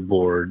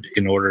storyboard,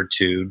 in order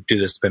to do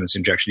this dependency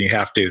injection, you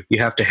have to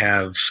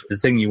have the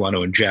thing you want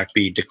to inject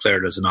be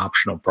declared as an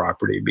optional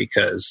property,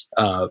 because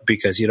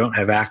you don't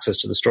have access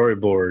to the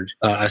storyboard,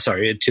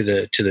 to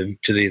the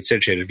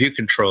instantiated view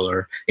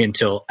controller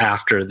until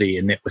after the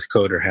init with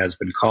coder has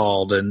been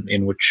called, and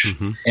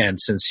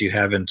since you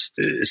haven't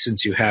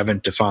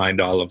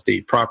defined all of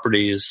the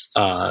properties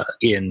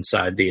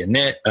inside the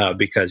init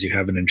because you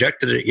haven't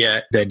injected it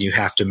yet, then you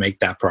have to make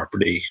that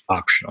property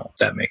optional.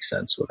 That makes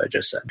sense, what I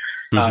just said.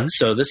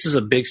 So this is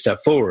a big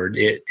step forward.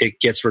 It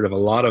gets rid of a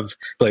lot of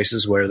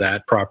places where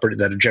that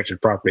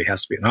injected property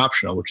has to be an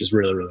optional, which is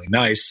really, really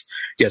nice.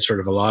 Gets rid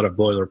of a lot of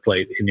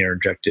boilerplate in your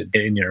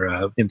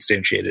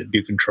instantiated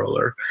view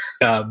controller.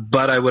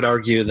 But I would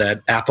argue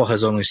that Apple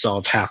has only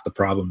solved half the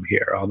problem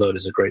here, although it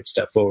is a great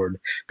step forward,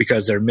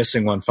 because they're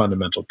missing one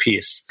fundamental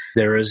piece.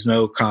 There is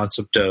no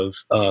concept of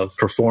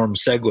perform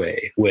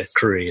segue with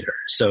Creator.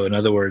 So in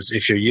other words,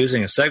 if you're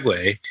using a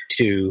segue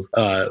to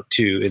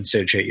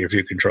instantiate your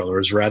view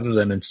controllers, rather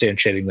than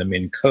instantiating them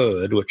in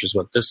code, which is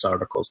what this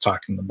article is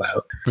talking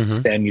about,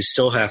 then you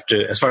still have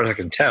to, as far as I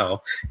can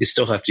tell, you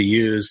still have to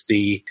use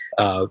the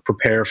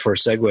prepare for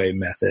segue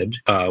method,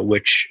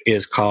 which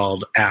is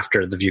called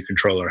after the view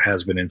controller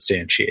has been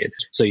instantiated.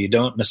 So you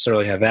don't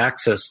necessarily have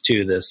access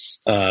to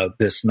this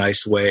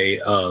nice way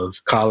of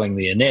calling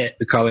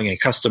a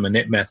custom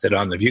init method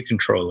on the view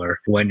controller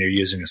when you're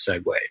using a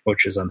segue,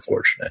 which is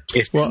unfortunate.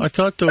 I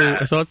thought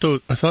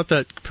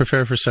that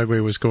prepare for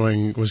segue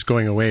was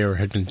going away or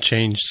had been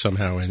changed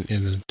somehow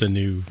in the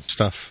new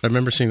stuff. I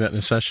remember seeing that in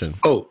a session.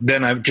 Oh,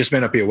 then I just may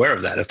not be aware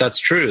of that. If that's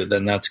true,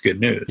 then that's good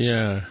news.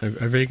 Yeah, I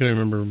vaguely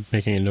remember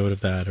making a note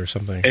of that or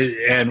something.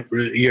 And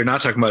you're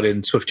not talking about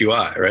in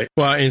SwiftUI, right?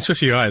 Well, in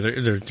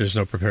SwiftUI, there's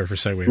no prepare for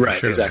segue. Right, for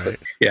sure, exactly.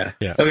 Right?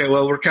 Yeah. Okay,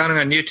 well, we're counting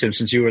on you, Tim,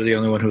 since you were the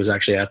only one who was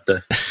actually at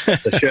the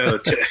show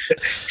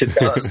to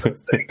tell us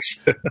those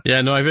things.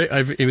 Yeah, no,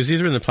 it was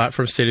either in the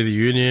platform State of the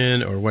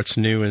Union or What's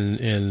New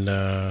in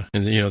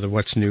the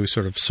What's New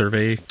sort of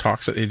survey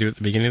talks that they do at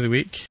the beginning of the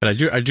week. But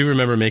I do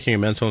remember making a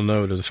mental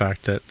note of the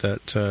fact that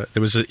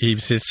he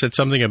said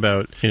something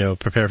about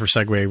prepare for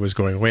segue was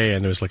going away,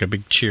 and there was like a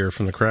big cheer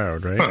from the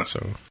crowd, right? Huh.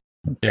 So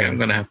yeah, I'm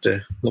going to have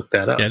to look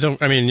that up. Yeah,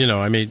 I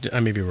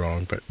may be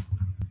wrong, but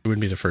it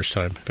wouldn't be the first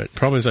time. But the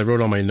problem is I wrote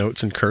all my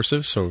notes in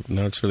cursive, so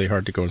now it's really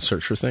hard to go and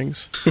search for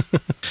things.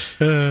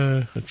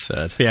 That's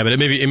sad. Yeah, but I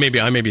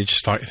may be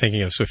just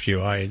thinking of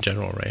SwiftUI in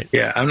general, right?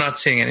 Yeah, I'm not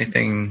seeing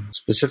anything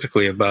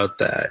specifically about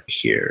that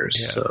here.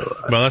 Yeah. So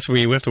well,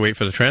 we have to wait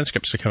for the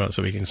transcripts to come out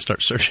so we can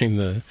start searching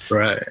the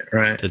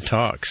the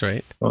talks,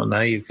 right? Well, now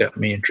you've got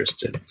me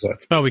interested.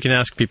 Well, we can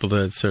ask people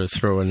to sort of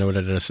throw a note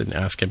at us and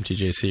ask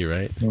MTJC,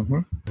 right?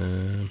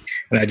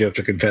 And I do have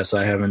to confess,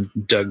 I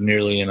haven't dug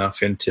nearly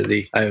enough into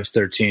the iOS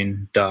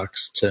 13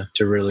 docs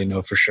to really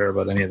know for sure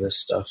about any of this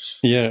stuff.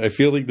 Yeah, I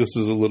feel like this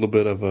is a little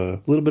bit of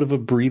a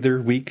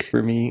breather week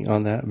for me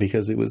on that,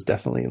 because it was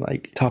definitely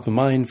like top of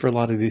mind for a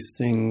lot of these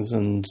things,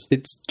 and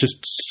it's just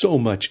so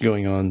much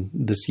going on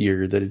this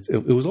year that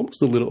it was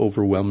almost a little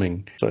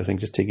overwhelming. So I think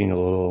just taking a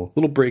little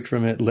break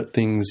from it, let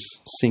things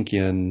sink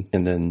in,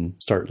 and then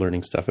start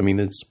learning stuff. I mean,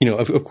 it's,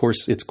 of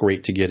course, it's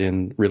great to get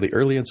in really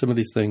early on some of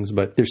these things,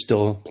 but there's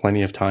still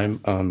plenty of time.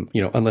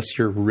 Unless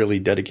you're really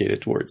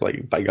dedicated towards,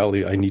 like, by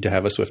golly, I need to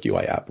have a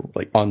SwiftUI app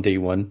like on day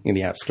one in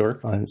the App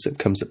Store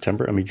come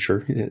September. I mean,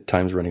 sure,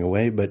 time's running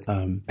away, but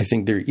I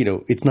think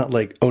it's not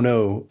like, oh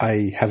no,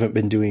 I haven't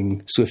been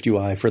doing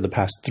SwiftUI for the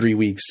past 3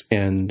 weeks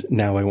and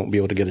now I won't be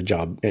able to get a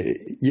job.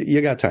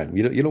 You got time.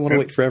 You don't want to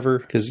wait forever,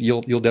 because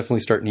you'll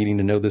definitely start needing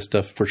to know this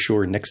stuff for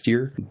sure next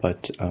year.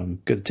 But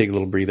good to take a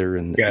little breather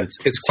and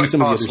it's quite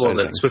possible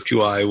that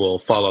SwiftUI will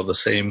follow the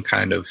same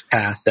kind of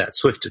path that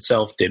Swift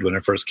itself did when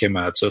it first came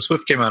out. So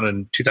Swift came out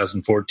in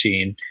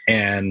 2014,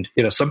 and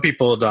some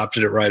people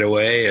adopted it right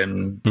away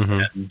and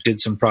did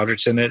some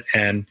projects in it,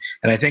 and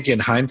I think in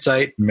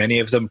hindsight, many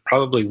of them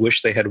probably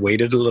wish they had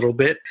waited a little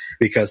bit,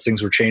 because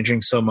things were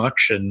changing so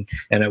much, and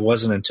it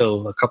wasn't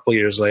until a couple of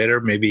years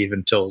later, maybe even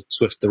until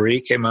Swift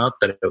 3 came out,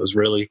 that it was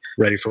really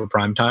ready for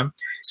prime time.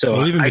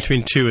 So even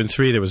between 2 and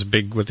 3, there was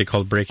big, what they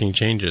called breaking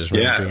changes.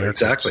 Right? Yeah,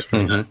 exactly.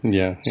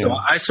 Yeah. So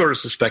I sort of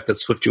suspect that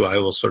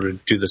SwiftUI will sort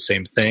of do the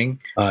same thing.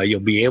 You'll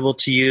be able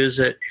to use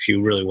it if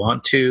you really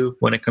want to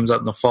when it comes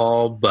out in the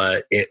fall,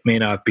 but it may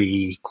not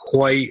be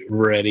quite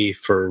ready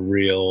for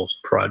real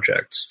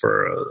projects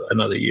for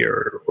another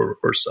year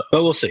or so.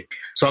 But we'll see.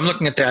 So I'm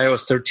looking at the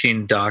iOS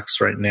 13 docs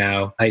right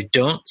now. I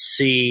don't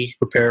see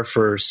prepare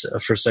for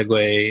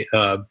Segway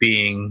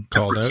being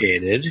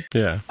deprecated.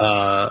 Yeah.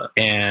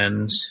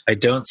 And I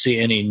don't see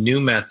any new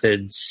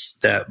methods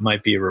that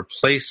might be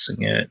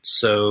replacing it.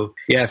 So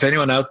yeah, if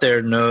anyone out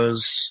there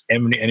knows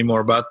any more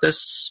about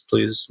this,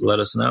 please let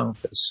us know,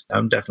 because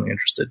I'm definitely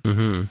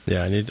interested.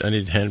 Yeah, I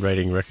need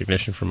handwriting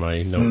recognition for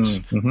my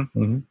notes.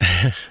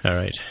 All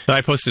right. So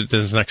I posted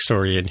this next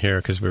story in here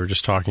because we were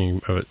just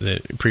talking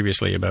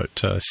previously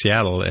about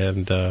Seattle,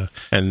 and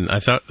I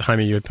thought,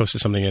 Jaime, you had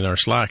posted something in our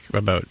Slack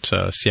about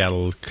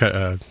Seattle,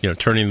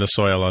 turning the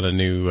soil on a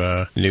new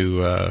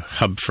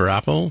hub for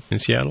Apple in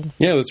Seattle.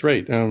 Yeah, that's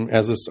right.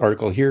 As this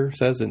article here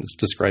says, it's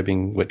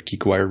describing what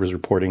GeekWire was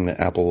reporting, that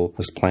Apple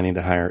was planning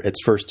to hire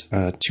its first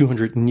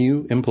 200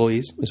 new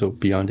employees, so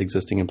beyond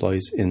existing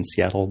employees, in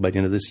Seattle by the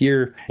end of this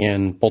year,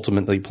 and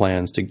ultimately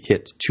plans to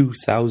hit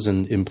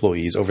 2,000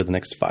 employees over the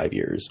next 5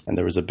 years. And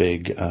there was a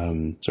big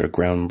sort of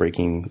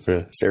groundbreaking sort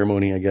of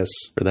ceremony, I guess,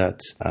 for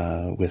that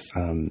with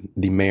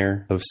the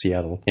mayor of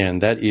Seattle.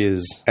 And that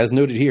is, as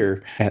noted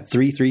here, at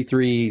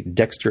 333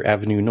 Dexter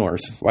Avenue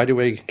North. Why do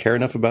I care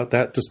enough about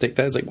that to state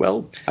that? It's like,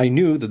 well, I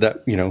knew that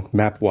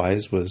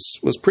map-wise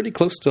was pretty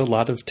close to a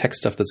lot of tech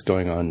stuff that's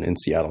going on in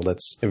Seattle.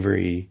 That's a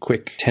very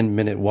quick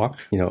 10-minute walk,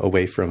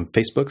 away from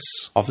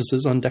Facebook's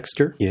offices on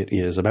Dexter. It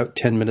is about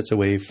 10 minutes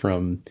away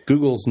from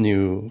Google's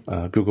new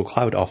Google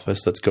Cloud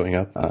office that's going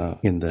up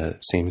in the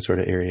same sort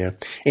of area,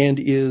 and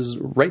is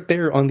right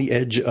there on the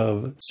edge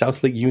of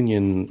South Lake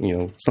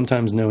Union,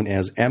 sometimes known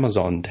as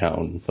Amazon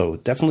Town. So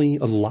definitely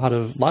a lot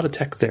of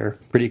tech there.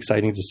 Pretty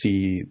exciting to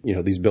see,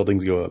 these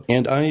buildings go up.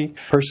 And I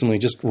personally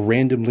just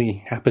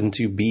randomly happened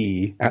to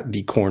be at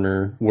the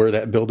corner where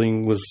that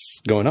building was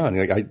going on.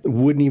 Like, I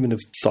wouldn't even have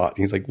thought.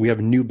 He's like, we have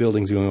new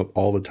buildings going up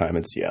all the time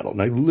in Seattle.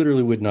 And I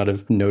literally would not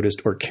have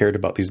noticed or cared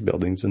about these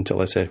buildings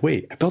until I said,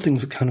 wait, that building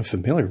was kind of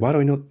familiar. Why do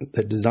I know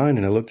that design?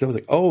 And I looked, I was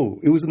like, oh,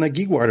 it was in that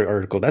GeekWire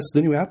article. That's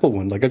the new Apple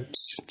one. Like, I'm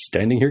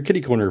standing here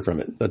kitty corner from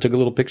it. I took a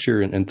little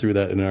picture and threw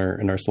that in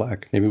our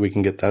Slack. Maybe we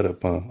can get that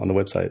up on the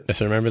website.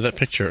 Yes, I remember that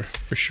picture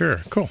for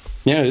sure. Cool.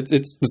 Yeah,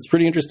 it's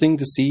pretty interesting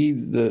to see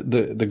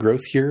the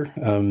growth here.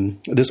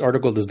 This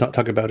article does not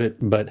talk about it,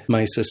 but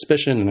my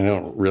suspicion, and I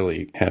don't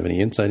really have any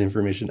inside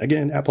information.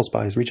 Again, Apple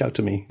spies, reach out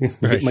to me.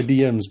 Right. My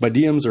DMs. My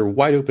DMs are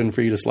wide open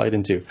for you to slide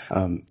into.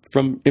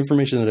 From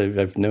information that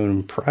I've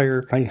known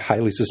prior, I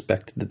highly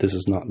suspect that this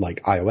is not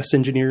like iOS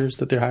engineers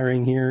that they're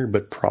hiring here,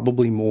 but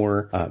probably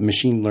more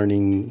machine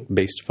learning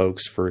based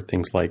folks for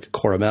things like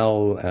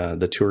CoreML.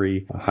 The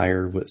Turi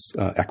hire was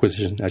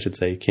acquisition, I should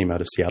say, came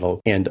out of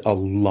Seattle, and a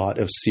lot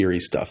of Siri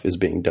stuff is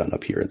being done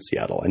up here in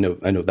Seattle. I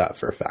know that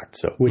for a fact.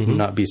 So would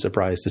not be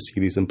surprised to see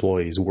these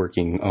employees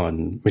working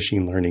on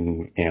machine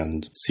learning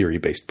and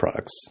Siri-based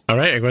products. All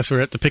right, I guess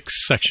we're at the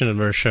picks section of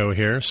our show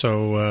here.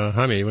 So,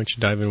 Jaime, why don't you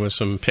dive in with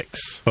some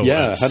picks?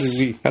 Yeah, how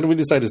did we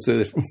decide to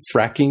say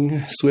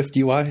fracking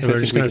SwiftUI? We're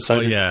just going to call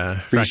it,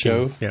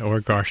 pre-show. Yeah, or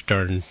gosh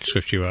darn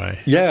SwiftUI.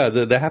 Yeah,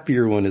 the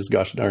happier one is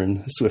gosh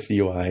darn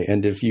SwiftUI.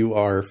 And if you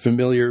are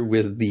familiar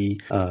with the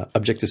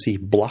Objective-C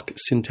block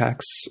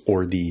syntax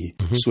or the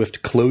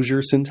Swift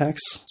closure syntax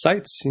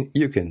sites,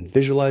 you can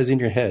visualize in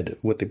your head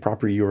what the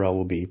proper URL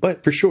will be.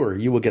 But for sure,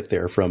 you will get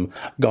there from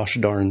gosh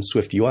darn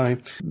Swift UI.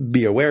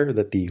 Be aware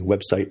that the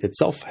website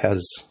itself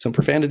has some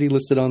profanity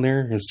listed on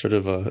there as sort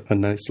of a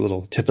nice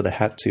little tip of the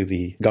hat to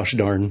the gosh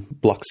darn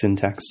block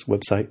syntax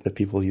website that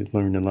people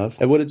learn and love.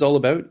 And what it's all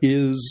about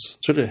is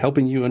sort of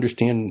helping you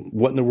understand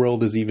what in the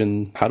world is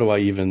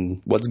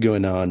what's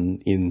going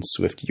on in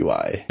Swift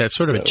UI. That's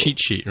sort of a cheat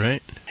sheet,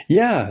 right?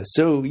 Yeah.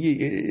 So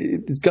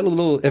it's got a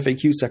little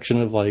FAQ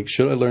section of like,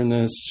 should I learn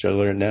this? Should I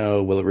learn it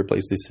now? Will it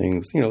replace these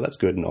things? That's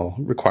good and all.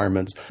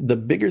 Requirements. The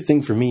bigger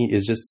thing for me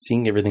is just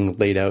seeing everything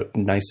laid out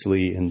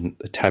nicely in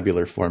a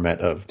tabular format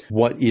of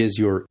what is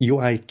your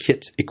UI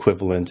kit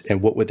equivalent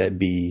and what would that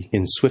be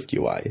in Swift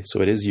UI.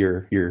 So it is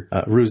your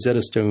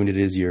Rosetta Stone. It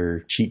is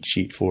your cheat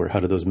sheet for how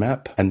do those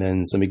map, and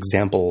then some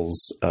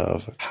examples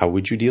of how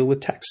would you deal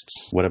with text?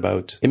 What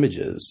about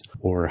images?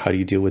 Or how do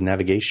you deal with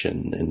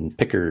navigation and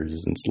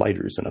pickers and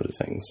sliders and other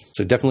things?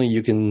 So definitely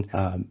you can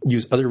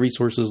use other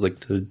resources like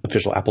the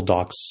official Apple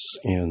Docs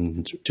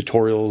and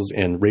tutorials,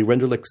 and Ray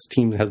Renderlich's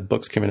team has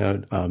books coming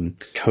out.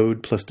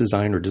 Code plus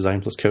Design or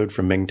Design plus Code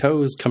from Meng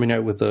To is coming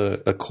out with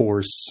a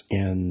course,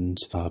 and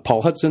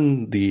Paul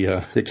Hudson,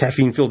 the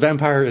caffeine-filled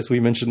vampire, as we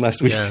mentioned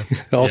last week,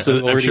 also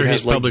I'm already sure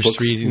has he's published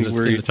books reading at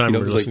the time we're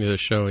listening to the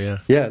show.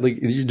 Yeah, like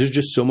there's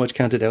just so much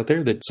content out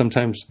there that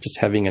sometimes just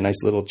having a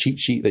nice little cheat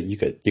sheet that you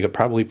could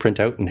probably print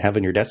out and have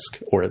in your desk,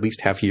 or at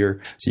least have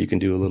here, so you can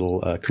do a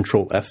little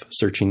Control F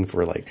searching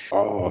for like,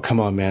 oh come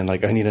on man,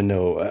 like I need to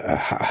know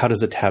how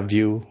does a tab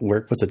view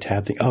work? What's a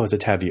tab thing? Oh, it's a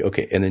tab view.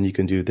 Okay, and then you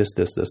can do this,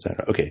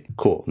 that. Okay,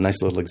 cool,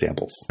 nice little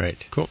examples. Right,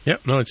 cool.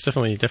 Yep, no, it's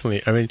definitely.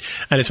 I mean,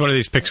 and it's one of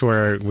these picks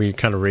where we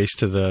kind of race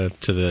to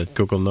the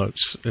Google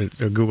Notes,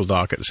 Google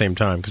Doc at the same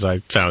time, because I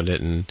found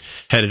it and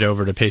headed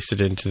over to paste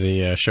it into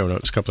the show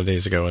notes a couple of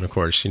days ago, and of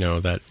course,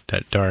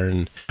 that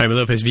darn Jaime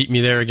Lopez beat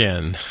me there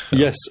again.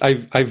 Yes,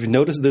 I've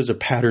noticed there's a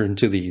pattern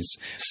to these.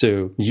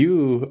 So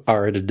you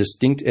are at a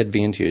distinct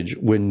advantage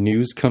when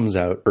news comes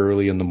out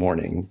early in the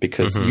morning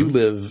because you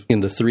live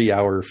in the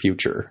 3-hour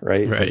future,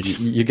 right? Right.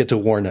 You get to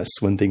warn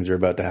us when things are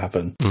about to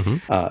happen.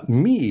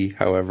 Me,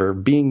 however,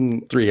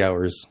 being 3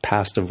 hours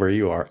past of where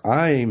you are,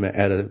 I'm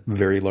at a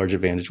very large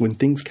advantage when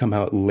things come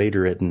out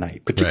later at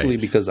night, particularly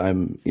because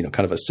I'm,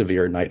 kind of a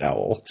severe night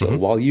owl. So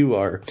while you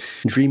are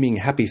dreaming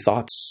happy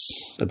thoughts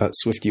about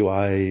Swift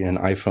UI and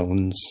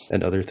iPhones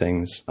and other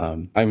things,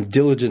 I'm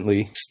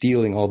diligently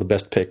stealing all the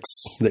best picks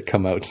that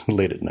come out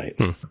late at night.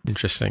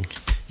 Interesting.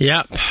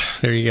 Yep.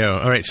 There you go.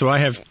 All right. So I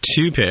have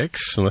 2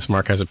 picks, unless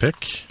Mark has a pick.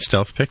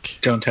 Stealth pick.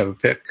 Don't have a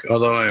pick,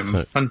 although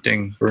I'm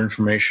hunting for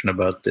information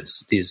about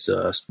these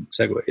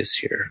segues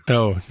here.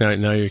 Oh,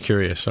 now you're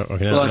curious.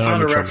 Okay, I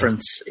found a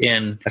reference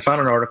I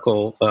found an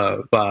article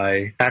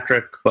by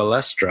Patrick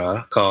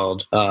Balestra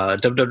called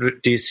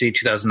WWDC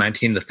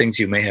 2019, The Things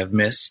You May Have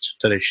Missed.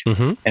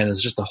 And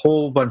there's just a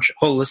whole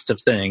list of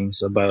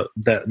things about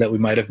that we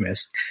might have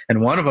missed.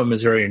 And one of them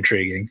is very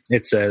intriguing.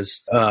 It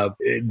says,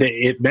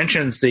 it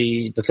mentions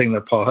the thing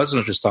that Paul Hudson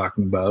was just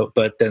talking about,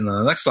 but then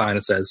on the next line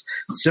it says,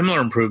 similar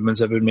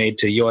improvements have been made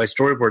to UI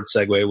Storyboard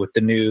Segue with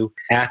the new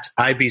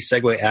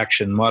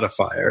 @IBSegwayAction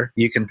modifier.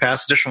 You can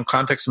pass additional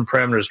context and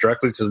parameters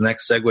directly to the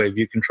next Segue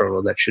view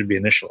controller that should be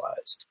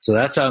initialized. So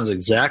that sounds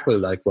exactly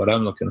like what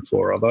I'm looking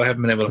for, although I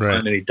haven't been able to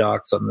find any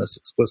docs on this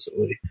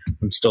explicitly.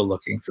 I'm still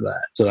looking for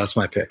that. So that's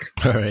my pick.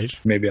 All right.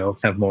 Maybe I'll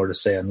have more to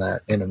say on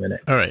that in a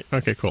minute. All right.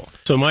 Okay, cool.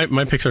 So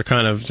my picks are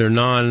kind of, they're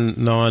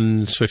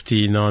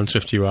non-Swifty,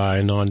 non-Swift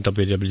UI,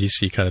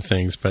 non-WWDC kind of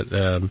things, but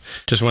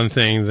just one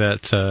thing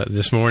that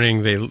this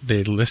morning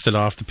they listed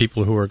off the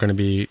people who are going to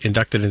be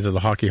inducted into the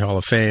Hockey Hall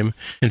of Fame.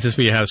 And since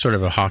we have sort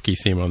of a hockey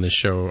theme on this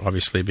show,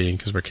 obviously being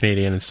because we're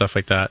Canadian and stuff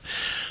like that,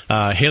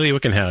 Hayley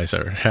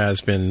Wickenheiser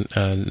has been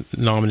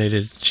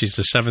nominated. She's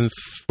the 7th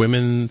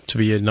woman to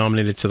be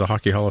nominated to the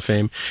Hockey Hall of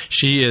Fame.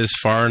 She is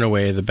far and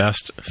away the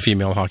best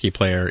female hockey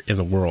player in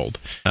the world.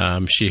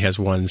 She has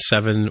won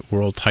 7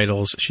 world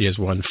titles. She has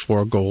won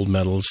 4 gold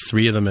medals,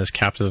 3 of them as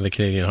captain of the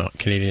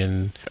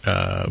Canadian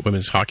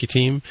women's hockey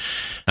team.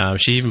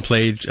 She even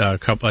played a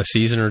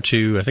season or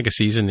two, I think a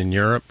season in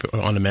Europe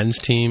on a men's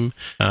team.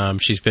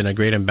 She's been a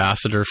great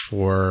ambassador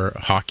for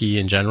hockey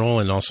in general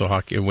and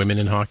also women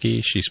in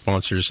hockey. She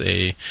sponsors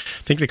I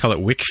think they call it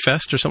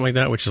WickFest or something like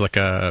that, which is like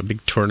a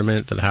big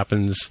tournament that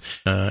happens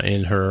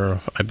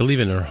I believe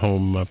in her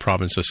home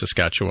province of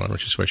Saskatchewan,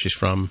 which is where she's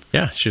from.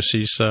 Yeah,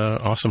 she's an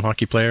awesome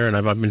hockey player, and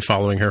I've been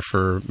following her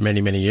for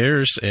many, many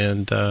years.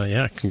 And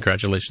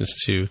congratulations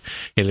to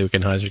Hayley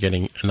Wickenheiser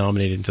getting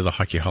nominated into the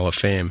Hockey Hall of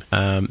Fame.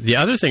 The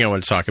other thing I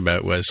want to talk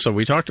about was, so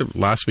we talked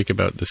last week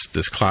about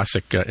this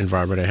classic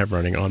environment I have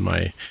running on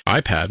my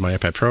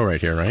iPad Pro right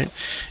here, right?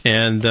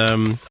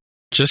 And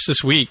Just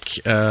this week,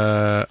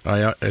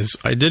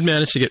 I did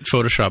manage to get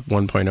Photoshop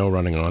 1.0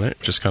 running on it,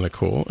 which is kind of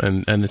cool.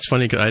 And it's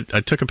funny because I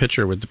took a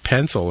picture with the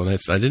pencil, and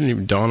I didn't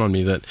even dawn on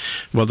me that,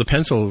 well, the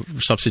pencil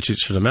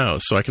substitutes for the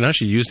mouse. So I can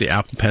actually use the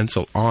Apple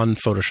Pencil on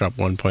Photoshop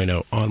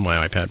 1.0 on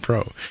my iPad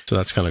Pro. So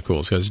that's kind of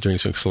cool. So I was doing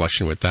some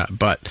selection with that.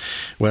 But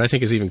what I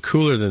think is even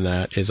cooler than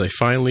that is I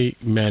finally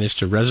managed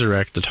to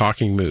resurrect the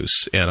Talking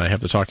Moose, and I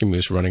have the Talking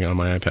Moose running on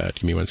my iPad.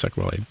 Give me 1 sec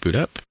while I boot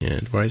up.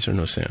 And why is there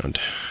no sound?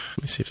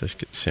 Let me see if I can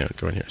get the sound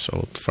going here. So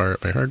I'll fire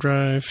up my hard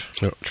drive.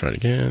 Oh, try it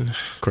again.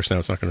 Of course, now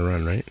it's not going to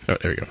run, right? Oh,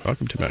 there we go.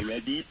 Welcome to Mac.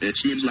 It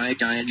seems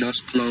like I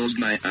just closed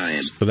my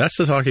eyes. So that's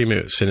the Talking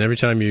Moose. And every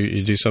time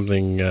you do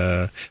something,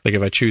 like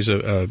if I choose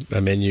a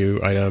menu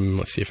item,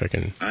 let's see if I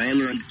can... I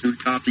learned to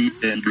copy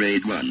in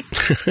grade 1.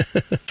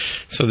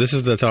 So this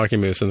is the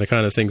Talking Moose and the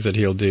kind of things that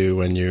he'll do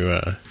when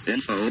you...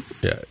 Info.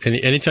 Yeah.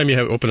 Anytime you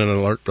open an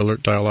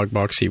alert dialog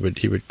box, he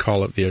would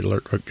call up the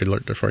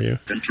alert for you.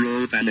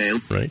 Control panel.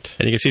 Right.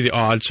 And you can see the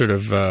odd sort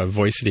of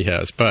voice that he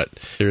has. But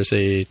there's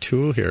a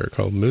tool here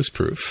called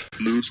Mooseproof.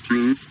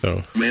 Mooseproof.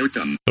 So,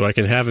 welcome. So I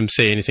can have him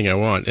say anything I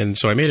want. And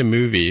so I made a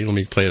movie. Let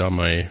me play it on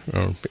my...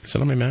 Oh, is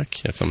it on my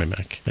Mac? Yeah, it's on my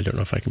Mac. I don't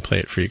know if I can play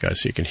it for you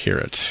guys so you can hear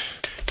it.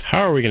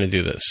 How are we going to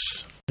do this?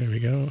 There we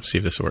go. See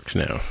if this works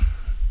now.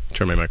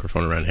 Turn my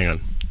microphone around. Hang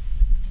on.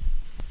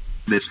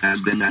 This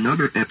has been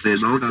another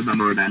episode of the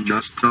More Than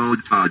Just Code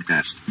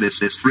podcast.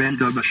 This is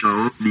friend of the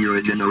show, the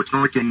original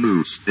Talking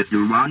Moose. If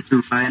you want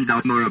to find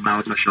out more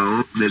about the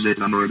show, visit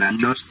the More Than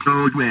Just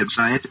Code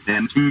website,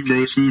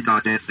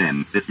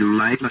 mtjc.fm. If you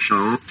like the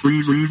show,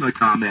 please leave a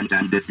comment,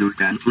 and if you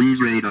can, please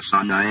rate us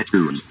on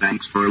iTunes.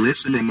 Thanks for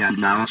listening, and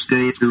now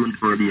stay tuned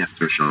for the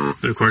after show.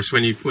 But of course,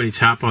 when you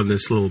tap on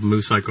this little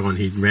moose icon,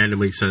 he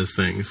randomly says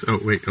things. Oh,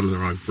 wait, I'm in the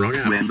wrong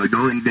app. When the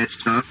going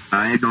gets tough,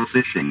 I go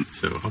fishing.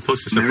 So I'll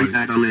post this up Mary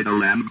had a little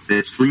lamb,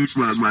 its fleece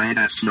was white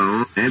as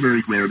snow.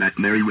 Everywhere that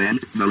Mary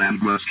went, the lamb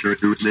was sure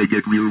to say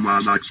it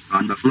was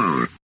on the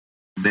floor.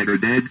 Better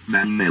dead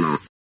than mellow.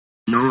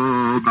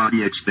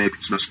 Nobody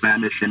expects the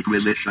Spanish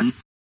Inquisition.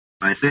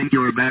 I think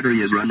your battery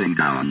is running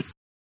down.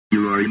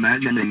 You are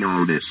imagining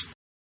all this.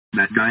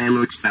 That guy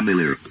looks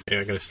familiar. Yeah,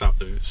 I gotta stop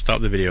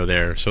the video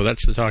there. So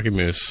that's the Talking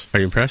Moose. Are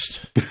you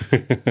impressed?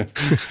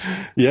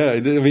 Yeah,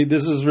 I mean,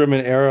 this is from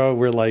an era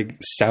where like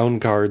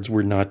sound cards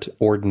were not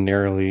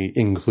ordinarily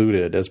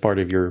included as part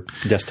of your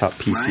desktop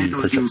PC Why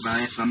don't purchase. you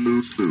buy some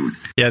moose food?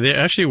 Yeah, they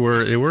actually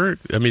were. They were.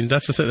 I mean,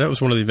 that's the thing. That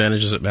was one of the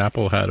advantages that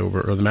Apple had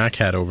over, or the Mac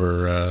had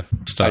over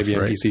stuff.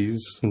 IBM right? PCs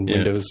and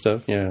Windows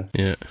stuff. Yeah.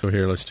 Yeah. So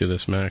here, let's do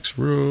this. Mac's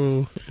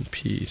rule and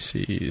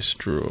PC's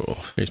drool.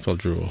 I spell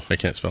drool. I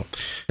can't spell.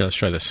 Yeah, let's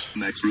try this.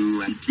 Max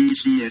Rule and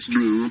PCS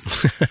Drool.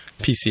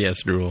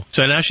 PCS drool.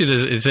 So, and actually,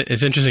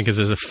 it's interesting because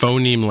there's a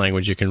phoneme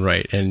language you can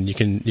write, and you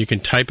can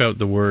type out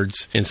the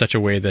words in such a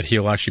way that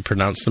he'll actually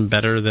pronounce them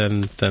better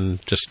than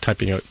just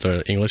typing out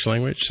the English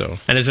language. So,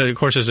 and of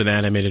course, there's an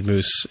animated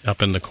moose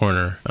up in the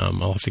corner.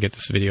 I'll have to get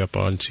this video up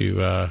onto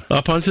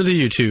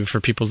the YouTube for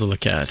people to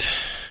look at.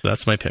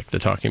 That's my pick, the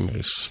Talking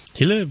Moose.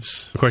 He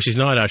lives. Of course, he's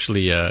not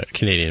actually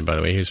Canadian, by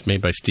the way. He was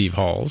made by Steve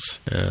Halls.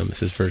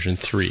 This is version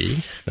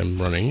 3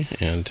 I'm running.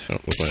 And,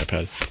 with my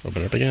iPad.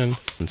 Open it up again.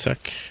 1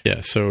 sec.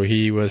 Yeah, so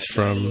he was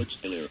from...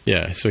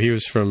 Yeah, so he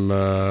was from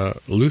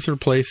Luther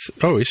Place.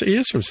 Oh, he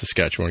is from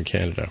Saskatchewan,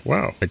 Canada.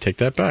 Wow, I take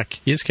that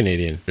back. He is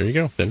Canadian. There you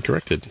go. Then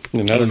corrected.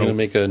 And I was going to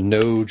make a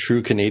no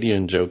true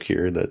Canadian joke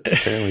here that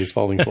apparently is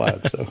falling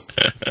flat. So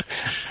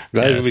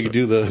glad we could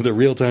do the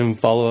real-time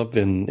follow-up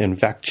and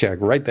fact-check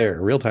right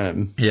there,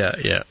 real-time.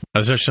 Yeah. I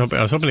was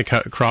hoping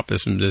to crop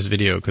this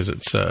video because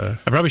it's... I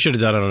probably should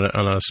have done it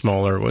on a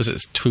smaller, what was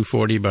it,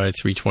 240 by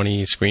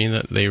 320 screen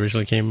that they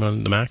originally came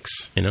on the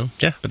Macs, you know?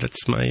 Yeah, but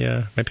that's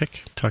my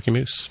pick, Talking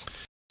Moose.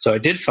 So I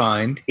did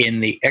find in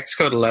the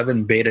Xcode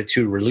 11 Beta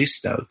 2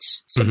 release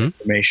notes some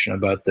information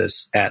about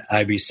this at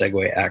IB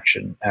Segue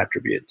action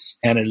attributes.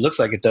 And it looks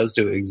like it does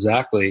do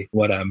exactly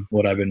what I've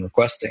been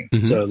requesting.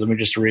 So let me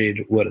just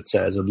read what it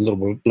says, a little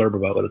blurb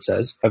about what it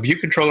says. A view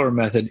controller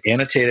method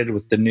annotated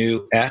with the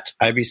new at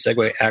IB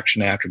Segue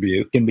action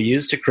attribute can be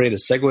used to create a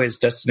Segway's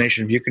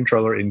destination view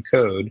controller in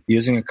code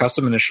using a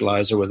custom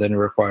initializer with any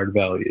required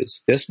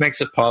values. This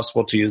makes it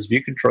possible to use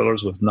view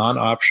controllers with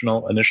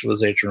non-optional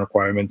initialization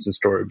requirements and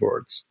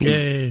storyboards.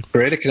 Yay.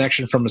 Create a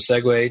connection from a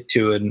Segway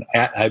to an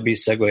at IB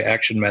Segue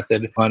action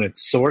method on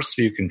its source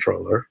view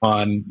controller.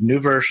 On new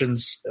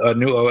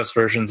OS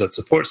versions that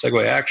support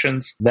Segway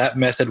actions, that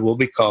method will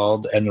be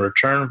called, and the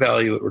return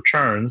value it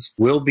returns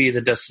will be the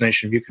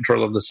destination view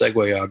controller of the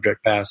Segway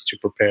object passed to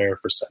prepare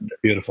for sender.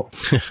 Beautiful.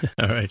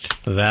 All right.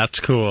 That's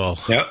cool.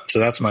 Yep. So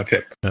that's my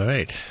pick. All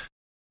right.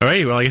 All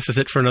right, well, I guess that's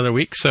it for another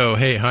week. So,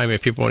 hey, Jaime,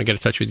 if people want to get in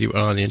touch with you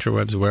on the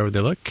interwebs, where would they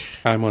look?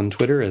 I'm on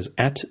Twitter as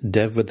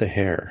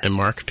 @DevWithTheHair. And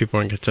Mark, if people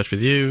want to get in touch with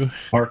you?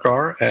 Mark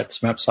R. at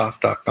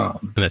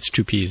smapsoft.com. And that's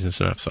 2 P's in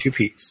Smapsoft. 2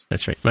 P's.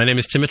 That's right. My name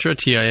is Timitra,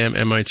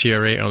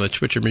 Timmitra, on the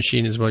Twitcher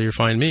machine is where you'll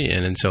find me.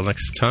 And until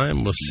next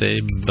time, we'll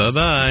say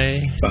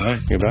bye-bye. Bye.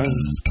 Goodbye.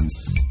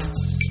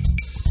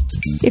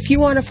 If you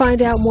want to find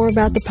out more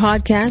about the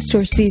podcast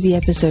or see the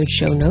episode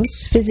show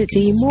notes, visit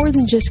the More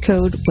Than Just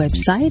Code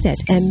website at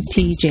mtjc.fm.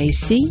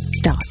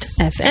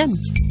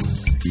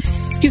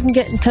 You can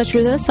get in touch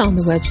with us on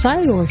the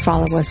website or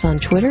follow us on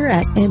Twitter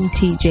at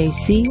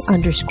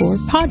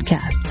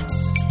mtjc_podcast.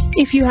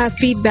 If you have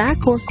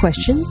feedback or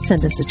questions,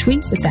 send us a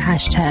tweet with the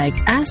hashtag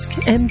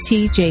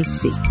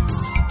AskMTJC.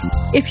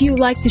 If you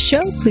like the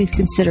show, please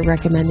consider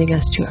recommending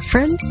us to a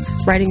friend,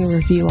 writing a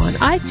review on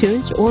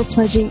iTunes, or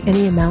pledging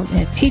any amount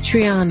at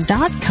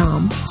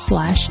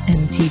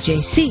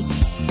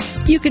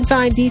patreon.com/mtjc. You can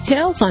find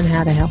details on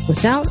how to help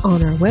us out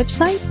on our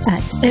website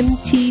at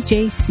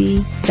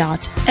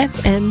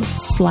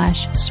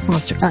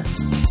mtjc.fm/sponsor us.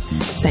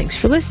 Thanks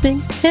for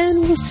listening,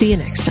 and we'll see you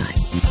next time.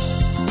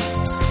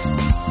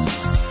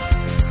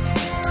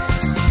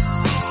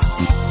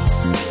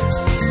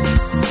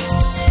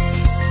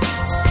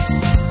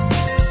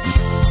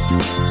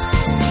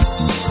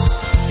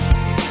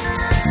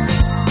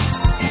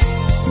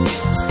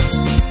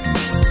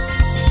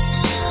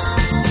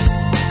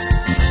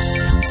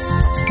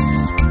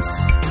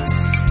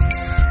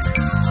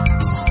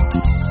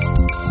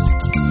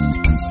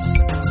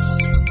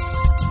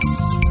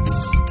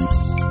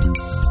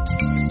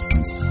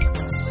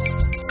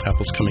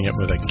 Coming up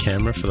with a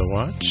camera for the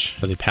watch,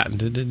 or they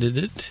patented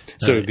it.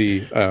 So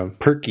the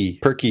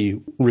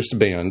perky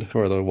wristband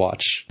or the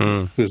watch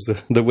is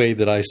the way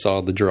that I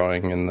saw the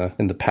drawing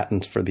in the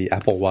patent for the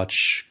Apple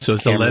Watch. So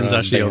is the lens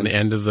actually on the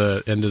end of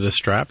the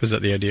strap? Is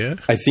that the idea?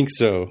 I think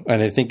so,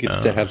 and I think it's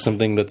to have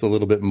something that's a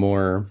little bit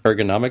more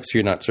ergonomic, so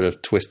you're not sort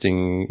of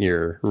twisting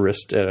your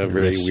wrist at a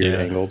very weird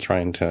angle,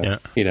 trying to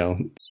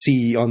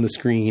see on the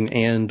screen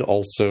and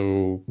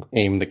also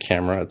aim the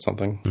camera at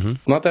something. Mm-hmm.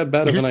 Not that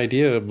bad of an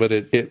idea, but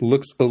it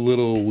looks a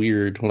little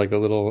weird, like a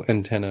little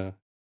antenna.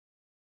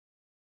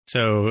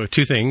 So,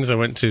 two things. I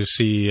went to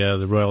see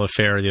the Royal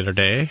Affair the other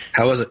day.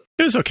 How was it?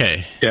 It was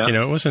okay. Yeah.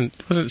 It wasn't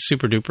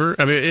super duper.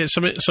 I mean, it's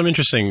some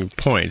interesting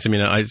points. I mean,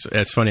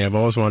 it's funny. I've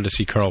always wanted to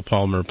see Carl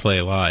Palmer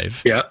play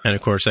live. Yeah. And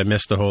of course, I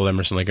missed the whole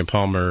Emerson, Lake and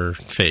Palmer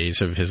phase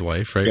of his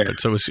life, right? Yeah.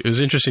 But so it was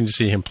interesting to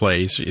see him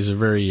play. He's a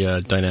very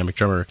dynamic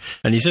drummer,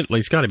 and he's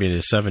got to be in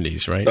his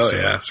 70s, right? Oh, so,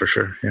 yeah, for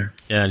sure. Yeah.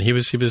 Yeah, and he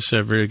was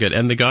really good.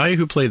 And the guy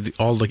who played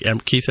all the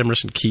Keith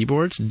Emerson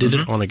keyboards did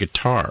it on a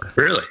guitar.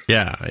 Really?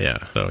 Yeah.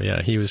 So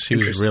yeah, he was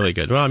really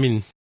good. Well, I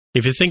mean,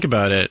 if you think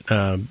about it,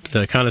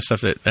 the kind of stuff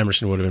that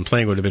Emerson would have been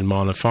playing would have been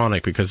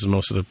monophonic, because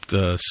most of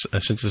the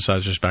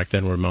synthesizers back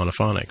then were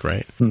monophonic,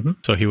 right? Mm-hmm.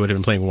 So he would have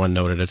been playing one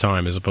note at a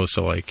time, as opposed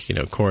to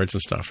chords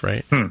and stuff,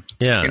 right?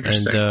 Yeah,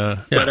 and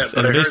but I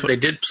heard they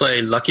did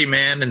play Lucky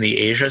Man in the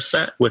Asia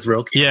set with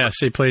real keyboards. Yes,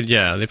 they played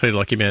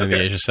Lucky Man in the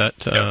Asia set.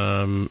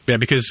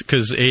 Because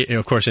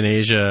of course in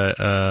Asia,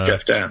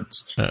 Jeff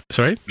Downs.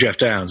 Sorry, Jeff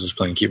Downs is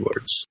playing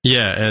keyboards.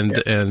 Yeah,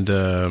 and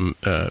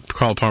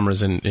Carl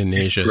Palmer's in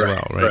Asia as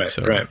well, right?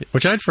 Right.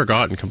 Which I'd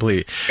forgotten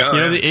completely.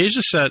 The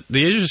Asia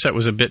set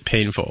was a bit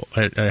painful,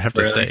 I have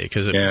to say,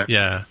 because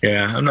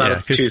I'm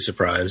not too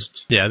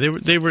surprised. Yeah,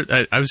 they were.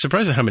 I was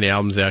surprised at how many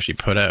albums they actually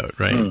put out.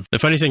 Right. The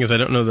funny thing is, I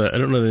don't know the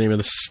name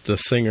of the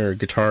singer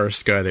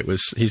guitarist guy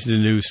he's the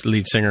new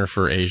lead singer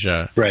for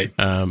Asia. Right.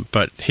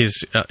 But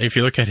if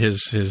you look at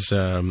his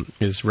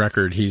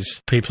record, he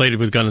played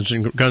with Guns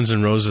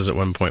N' Roses at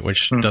one point,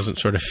 which doesn't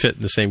sort of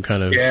fit the same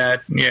kind of. Yeah,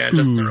 it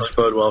doesn't really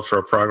bode well for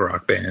a prog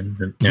rock band.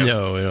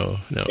 No.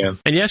 Yeah.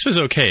 And Yes was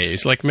okay.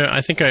 It's like, I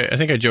think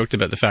I joked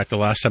about the fact the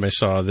last time I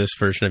saw this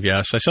version of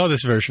Yes, I saw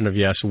this version of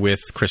Yes with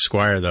Chris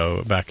Squire,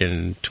 though, back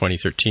in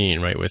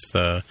 2013, right? With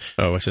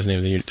what's his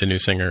name, the new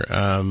singer?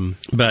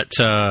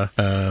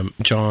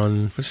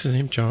 John, what's his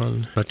name?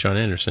 Not John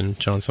Anderson,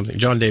 John something,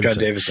 John Davison.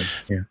 John Davison.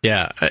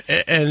 Yeah,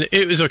 and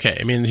it was okay.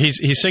 I mean, he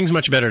sings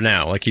much better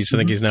now. Like I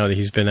think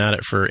he's been at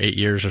it for 8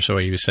 years or so.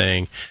 He was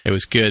saying it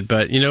was good,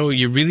 but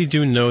you really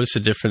do notice a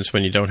difference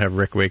when you don't have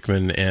Rick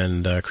Wakeman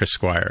and Chris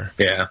Squire.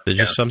 Yeah, there's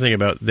just something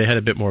about they had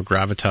a bit more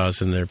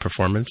gravitas in their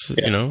performance.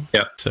 Yeah.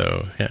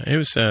 So it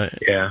was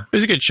it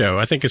was a good show.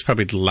 I think it's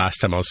probably the last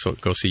time I'll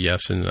go see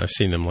Yes, and I've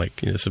seen them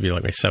this will be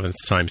like my 7th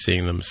time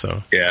seeing them.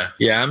 So yeah,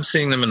 I'm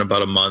seeing them in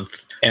about a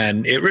month.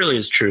 And it really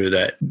is true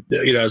that,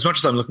 as much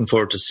as I'm looking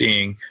forward to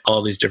seeing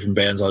all these different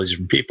bands, all these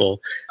different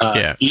people,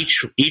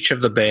 each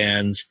of the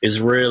bands is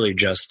really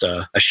just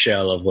a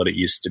shell of what it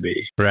used to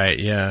be. Right,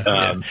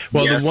 yeah.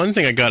 Well, the one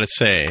thing I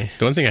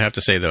have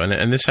to say, though,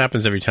 and this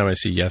happens every time I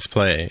see Yes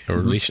play, or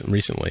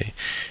recently,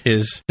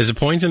 is there's a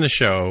point in the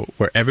show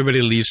where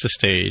everybody leaves the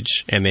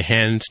stage and they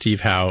hand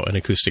Steve Howe an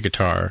acoustic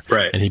guitar,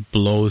 right, and he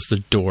blows the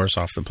doors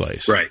off the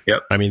place. Right,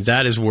 yep. I mean,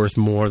 that is worth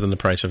more than the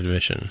price of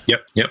admission.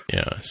 Yep. Yeah,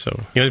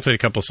 so he only played a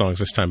couple songs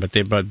this time, but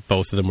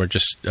both of them were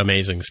just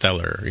amazing,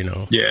 stellar,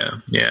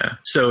 Yeah.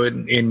 So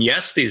in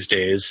Yes these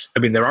days, I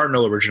mean, there are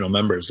no original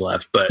members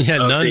left, but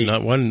not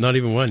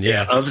even one.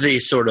 Yeah, of the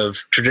sort of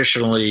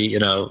traditionally,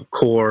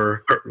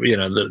 core,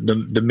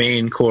 the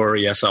main core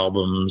Yes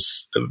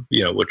albums,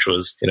 which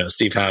was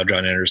Steve Howe,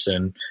 John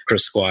Anderson,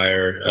 Chris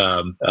Squire,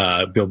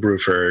 Bill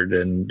Bruford,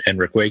 and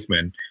Rick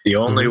Wakeman. The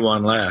only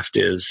one left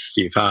is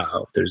Steve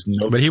Howe. There's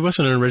no, but he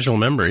wasn't an original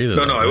member either.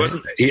 No, I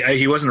wasn't.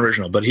 He wasn't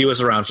original, but he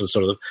was around for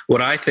sort of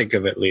what I think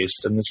of, at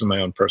least, and this is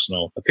my own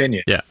personal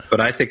opinion. Yeah.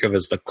 But I think of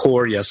as the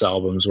core Yes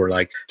albums were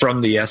like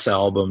from the Yes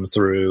album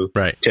through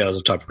Tales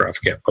of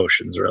Topographic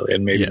Oceans, really,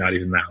 and maybe not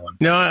even that one.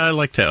 No, I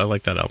liked that. I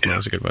liked that album. That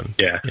was a good one.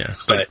 Yeah.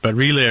 But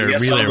Relayer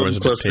was a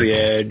bit Close to the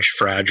Edge,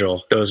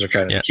 Fragile. Those are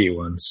kind of the key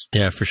ones.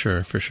 Yeah, for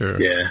sure.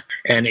 Yeah.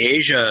 And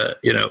Asia,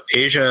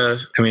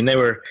 I mean, they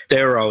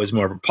were always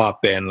more of a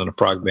pop band than a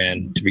prog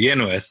band to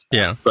begin with.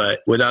 Yeah.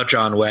 But without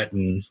John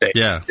Wetton, they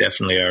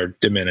definitely are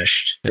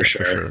diminished for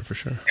sure. For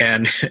sure.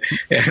 And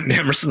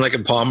Emerson, Lake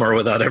and Palmer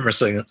without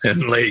Emerson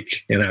and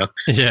Lake,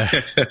 Yeah.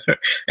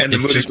 And the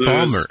it's Moody just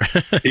Blues.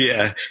 Palmer.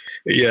 Yeah.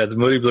 The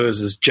Moody Blues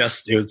is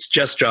it's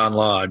just John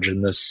Lodge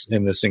in this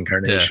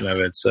incarnation of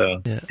it.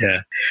 So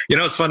yeah.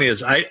 What's funny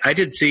is I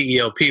did see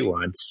ELP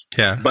once,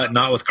 but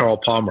not with Carl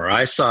Palmer.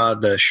 I saw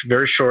the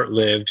very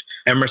short-lived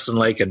Emerson,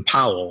 Lake and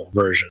Powell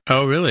version.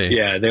 Oh, really?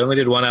 Yeah, they only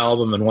did one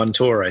album and one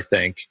tour, I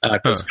think,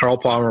 because Carl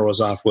Palmer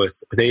was off with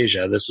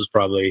Asia. This was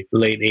probably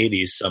late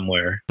 '80s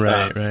somewhere.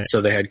 Right.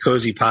 So they had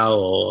Cozy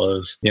Powell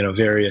of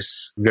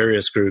various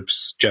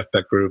groups, Jeff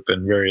Beck Group,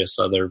 and various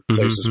other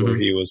places where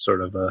he was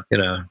sort of a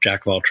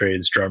jack of all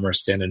trades drummer,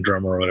 stand-in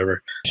drummer, or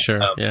whatever.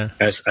 Sure.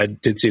 I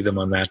did see them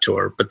on that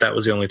tour, but that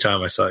was the only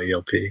time I saw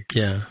ELP.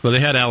 Yeah. Well, they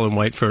had Alan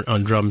White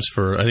on drums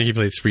for, I think he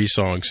played 3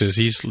 songs, because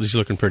he's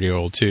looking pretty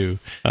old too.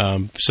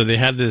 So they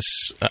had this,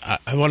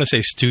 I want to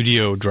say,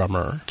 studio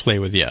drummer play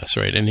with Yes,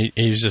 right? And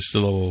he was just a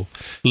little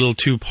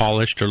too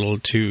polished, or a little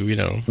too,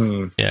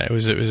 yeah, it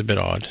was a bit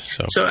odd.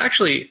 So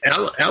actually,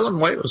 Alan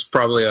White was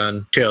probably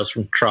on Tales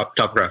from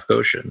Topographic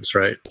Oceans,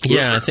 right?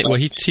 Yeah, I think. Well,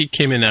 he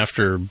came in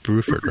after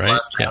Bruford, right?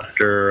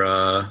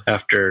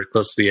 After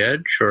Close to the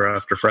Edge, or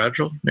after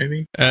Fragile,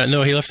 maybe.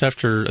 No, he left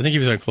after. I think he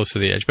was on Close to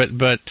the Edge, but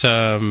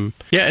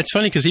yeah, it's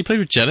funny because he played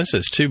with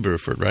Genesis too,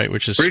 Bruford, right?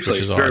 Which is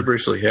very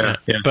briefly, yeah.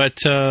 But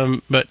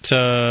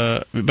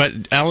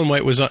Alan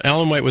White was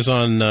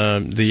on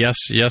the Yes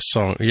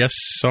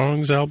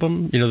Songs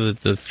album.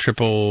 The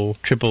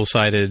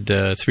triple-sided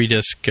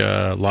 3-disc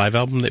live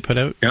album they put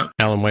out. Yeah,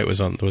 Alan White was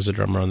a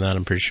drummer on that.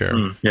 I'm pretty sure.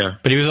 Yeah,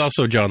 but he was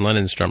also John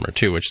Lennon's drummer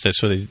too,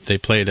 they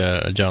played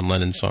a John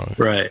Lennon song.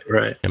 Right.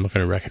 I'm not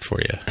going to wreck it for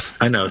you.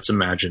 I know, it's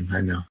Imagine.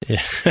 I know.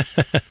 Yeah,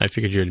 I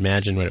figured you'd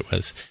imagine what it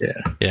was.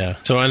 Yeah.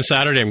 So on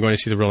Saturday, I'm going to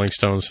see the Rolling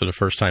Stones for the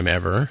first time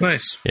ever.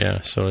 Nice.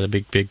 Yeah. So the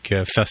big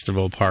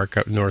festival park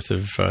up north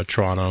of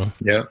Toronto.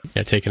 Yeah.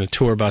 Taking a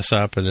tour bus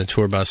up and a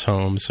tour bus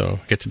home. So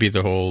get to be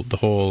the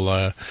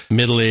whole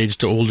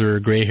middle-aged, older,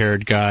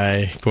 gray-haired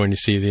guy going to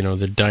see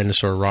the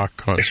Dinosaur Rock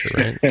concert,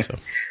 right? So.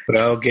 But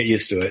I'll get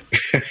used to it.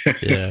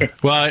 Yeah.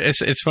 Well,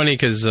 it's funny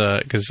because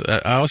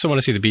I also want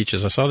to see the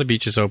Beaches. I saw the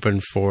Beaches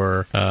open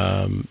for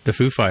the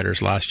Foo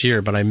Fighters last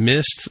year, but I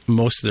missed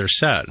most of their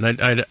set.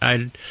 And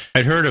I'd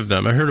heard of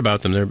them. I heard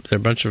about them. They're a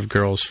bunch of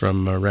girls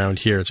from around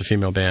here. It's a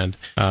female band.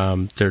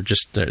 They're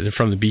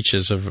from the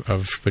Beaches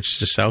of which is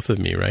just south of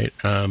me, right?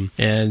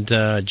 And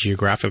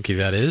geographically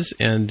that is.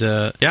 And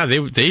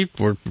they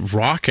were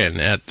rocking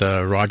at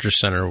the Rogers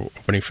Center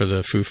opening for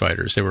the Foo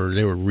Fighters. They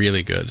were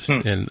really good.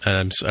 And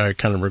I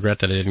kind of regret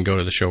that I didn't go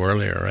to the show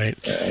earlier, right?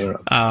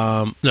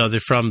 No, they're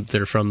from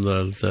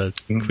the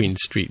Queen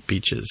Street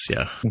Beaches.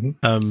 Yeah. So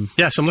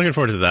I'm looking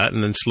forward to that.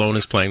 And then Sloan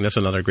is playing. That's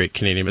another great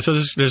Canadian band.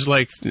 So there's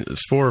like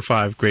 4 or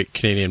 5 great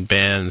Canadian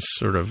bands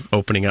sort of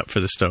opening up for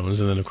the Stones,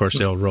 and then of course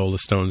they'll roll the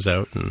Stones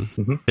out and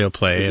they'll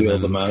play and roll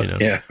then, them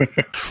out.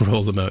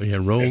 roll them out. Yeah,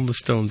 roll the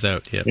Stones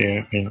out.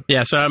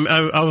 Yeah. So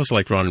I always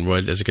like Ron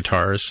Wood as a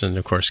guitarist, and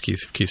of course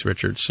Keith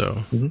Richards.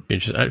 So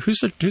who's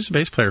the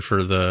bass player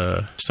for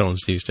the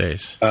Stones these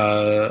days?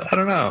 I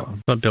don't know.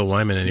 Not Bill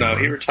Wyman anymore. No,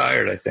 he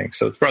retired, I think.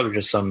 So it's probably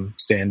just some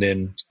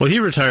stand-in. Well, he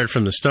retired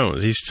from the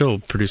Stones. He's still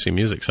producing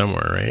music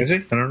somewhere, right? Is he?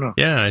 I don't know.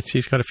 Yeah,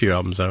 he's got a few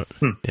albums out.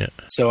 Yeah.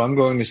 So I'm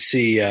going to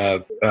see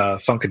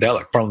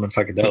Funkadelic, Parliament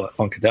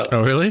Funkadelic.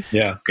 Oh, really?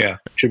 Yeah.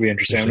 Should be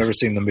interesting. I've never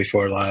seen them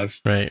before live.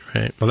 Right.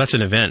 Well, that's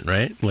an event,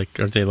 right? Like,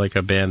 aren't they like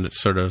a band that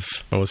sort of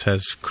always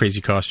has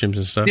crazy costumes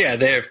and stuff? Yeah,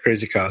 they have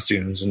crazy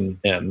costumes and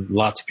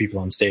lots of people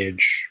on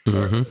stage.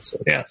 So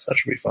that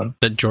should be fun.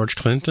 That George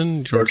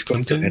Clinton? George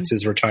Clinton. It's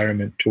his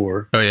retirement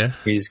tour. Oh, yeah?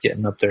 He's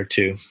getting up there,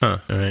 too. Huh,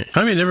 all right.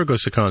 I mean, never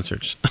goes to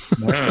concerts.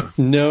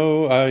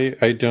 No,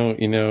 I don't.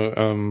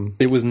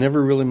 It was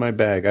never really my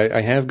bag.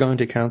 I have gone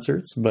to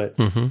concerts, but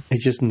I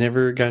just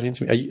never got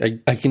into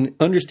it. I can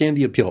understand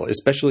the appeal,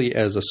 especially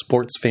as a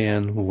sports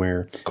fan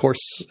where, of course,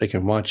 I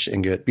can watch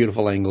and get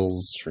beautiful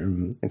angles,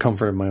 from the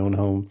comfort of my own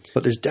home.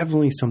 But there's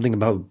definitely something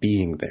about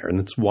being there. And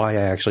that's why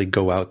I actually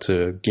go out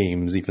to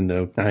games, even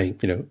though I,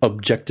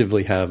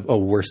 objectively have a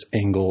worse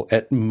angle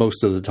at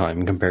most of the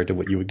time compared to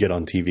what you would get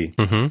on TV.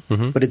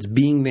 But it's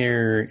being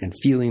there and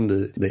feeling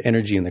the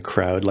energy in the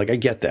crowd. Like, I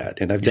get that.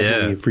 And I've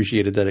definitely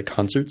appreciated that at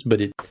concerts,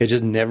 but it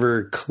just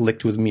never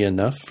clicked with me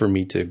enough for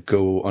me to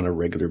go on a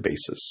regular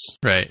basis.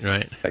 Right.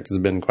 In fact, it's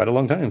been quite a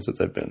long time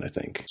since I've been, I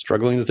think.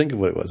 Struggling to think of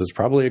what it was. It's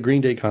probably a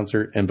Green Day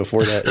concert, and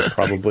before that,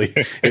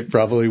 it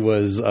probably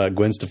was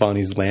Gwen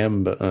Stefani's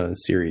Lamb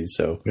series.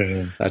 So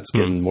that's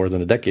getting more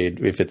than a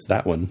decade if it's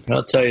that one.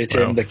 I'll tell you,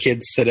 Tim, the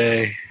kids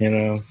today,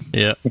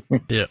 Yeah.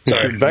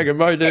 Sorry. Back in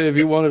my day, if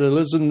you wanted to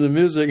listen to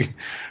music,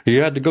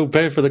 you had to go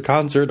pay for the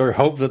concert or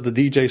hope that the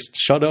DJ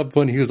shut up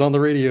when he was on the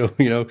radio.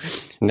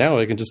 Now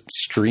I can just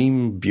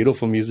stream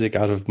beautiful music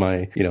out of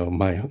my,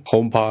 my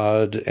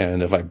HomePod,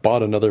 and if I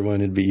bought another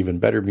one, it'd be even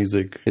better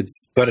music.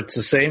 But it's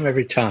the same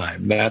every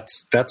time.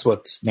 That's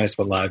what's nice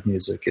about live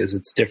music is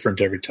it's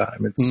different every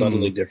time. It's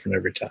subtly different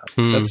every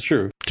time. That's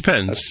true.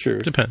 Depends. That's true.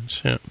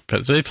 Depends. Yeah.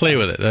 But they play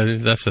with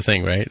it. That's the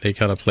thing, right? They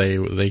kind of play.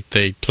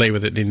 They play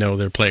with it. They know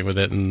they're playing with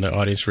it, and the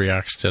audience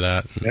reacts to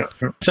that.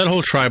 It's that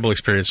whole tribal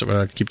experience that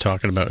I keep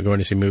talking about, going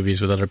to see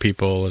movies with other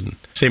people, and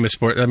same with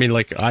sport. I mean,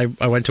 like I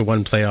went to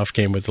one playoff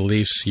game with the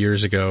Leafs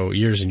years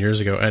and years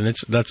ago, and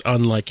that's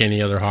unlike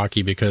any other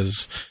hockey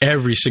because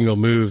every single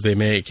move they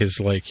make is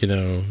like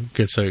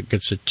gets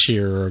a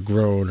cheer or a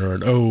groan or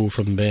an oh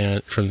from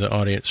the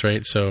audience,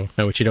 right? So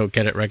which you don't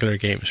get at regular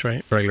games,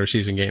 right? Regular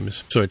season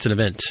games. So it's an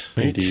event.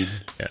 Right? Indeed.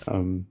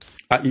 Yeah.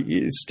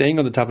 Staying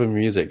on the top of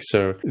music,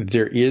 so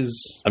there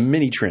is a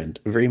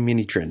very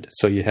mini trend.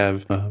 So you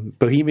have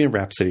Bohemian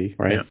Rhapsody,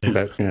 right? Yeah.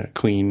 About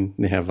Queen.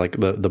 They have like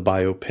the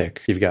biopic.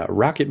 You've got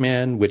Rocket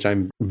Man, which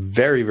I'm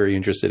very, very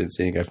interested in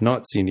seeing. I've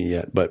not seen it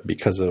yet, but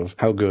because of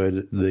how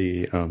good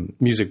the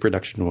music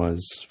production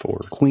was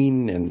for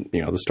Queen, and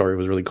the story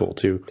was really cool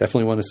too.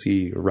 Definitely want to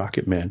see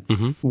Rocket Man.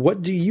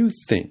 What do you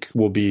think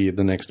will be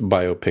the next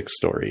biopic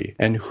story,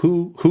 and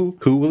who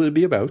will it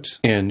be about,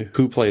 and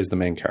who plays the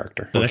main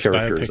character or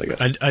characters? Biopic. I guess.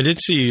 I did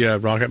see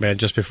Rocket Man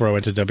just before I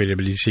went to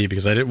WWDC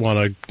because I didn't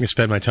want to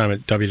spend my time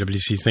at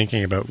WWDC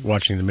thinking about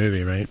watching the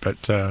movie, right?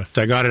 But so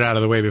I got it out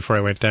of the way before I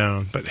went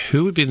down. But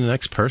who would be the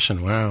next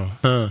person? Wow.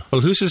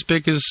 Well, who's as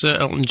big as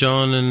Elton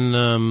John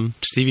and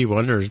Stevie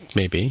Wonder,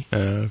 maybe?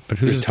 But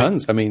who's There's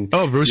tons. I mean,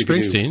 Bruce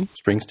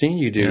Springsteen.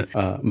 You do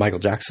Michael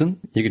Jackson.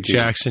 You could do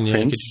Jackson.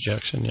 Prince. Yeah, you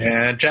could do Jackson.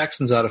 Yeah. And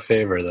Jackson's out of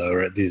favor though,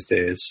 right? These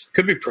days,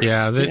 could be Prince.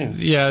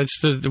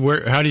 It's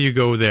the how do you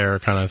go there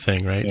kind of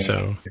thing, right? Yeah.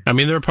 So I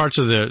mean, there are parts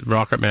of the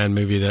Rocket Man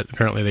movie that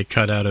apparently they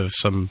cut out of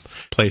some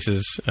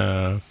places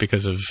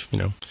because of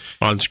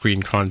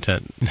on-screen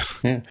content.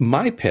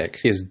 My pick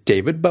is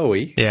David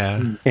Bowie.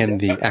 And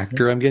the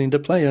actor I'm getting to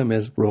play him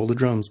is, roll the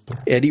drums,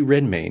 Eddie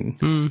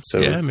Redmayne.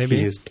 So maybe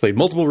he has played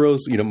multiple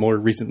roles. More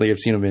recently I've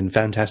seen him in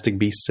Fantastic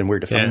Beasts and Where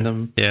to Find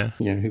Them. I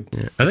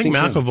think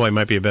McAvoy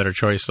might be a better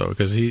choice though,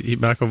 because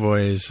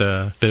McAvoy is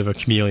a bit of a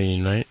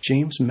chameleon, right?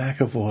 James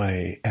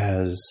McAvoy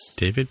as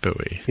David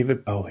Bowie.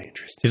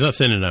 Interesting. He's not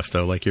thin enough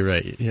though. Like you're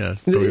right. Yeah.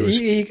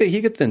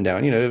 He could thin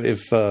down.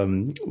 If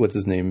what's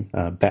his name,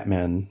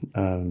 Batman,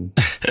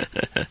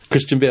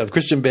 Christian Bale. If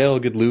Christian Bale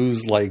could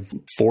lose like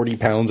 40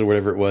 pounds or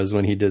whatever it was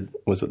when he did,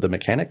 was it The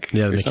Mechanic?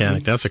 Yeah, The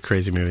Mechanic. That's a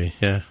crazy movie.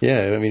 Yeah.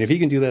 I mean, if he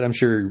can do that, I'm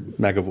sure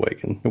McAvoy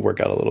can work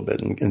out a little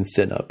bit and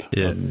thin up.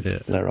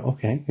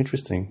 Okay,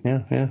 interesting.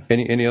 Yeah.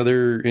 Any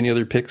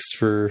other picks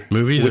for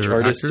movies? Which or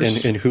artist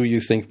actors? and who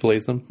you think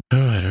plays them?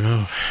 Oh, I don't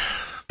know.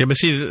 Yeah, but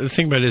see, the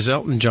thing about it is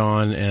Elton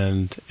John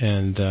and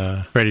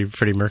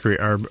Freddie Mercury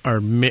are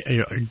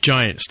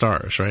giant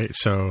stars, right?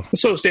 So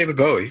is David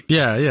Bowie.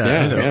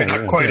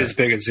 Not quite as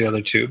big as the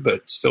other two,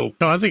 but still.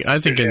 No, I think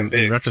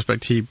in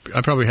retrospect,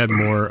 I probably had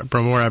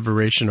more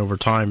admiration over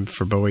time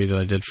for Bowie than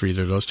I did for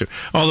either of those two.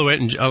 Although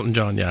Elton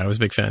John, I was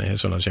a big fan of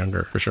his when I was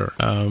younger, for sure.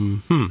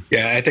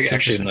 Yeah, I think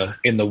actually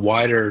in the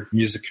wider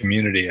music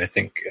community, I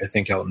think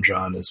Elton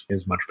John is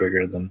much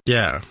bigger than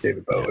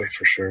David Bowie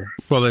for sure.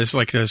 Well, there's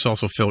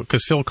also Phil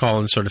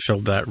Collins sort of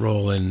filled that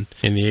role in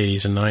the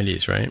 80s and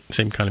 90s, right?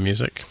 Same kind of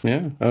music.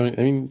 Yeah. I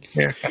mean,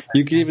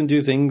 you could even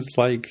do things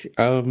like,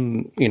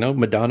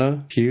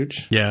 Madonna,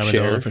 huge. Yeah, Madonna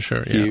Cher, for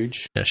sure. Yeah.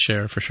 Huge. Yeah,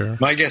 Cher for sure.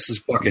 My guess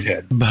is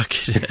Buckethead.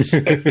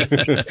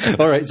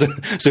 All right. So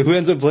who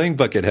ends up playing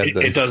Buckethead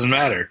then? It doesn't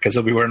matter because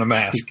he'll be wearing a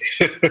mask.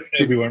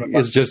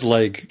 It's just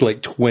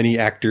like 20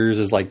 actors.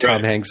 There's like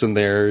Tom Hanks in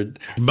there.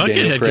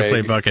 Buckethead could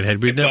play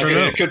Buckethead. We'd never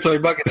know. Could play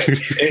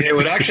Buckethead. It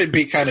would actually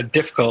be kind of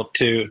difficult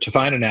to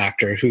find an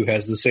actor who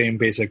has the same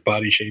basic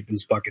body shape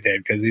as Buckethead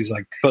because he's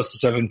like close to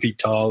 7 feet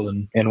tall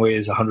and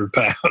weighs 100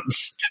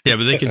 pounds. Yeah,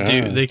 but they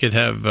could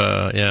have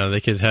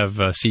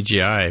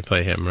CGI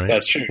play him, right?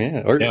 That's true.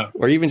 Yeah,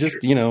 or even just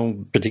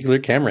particular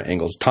camera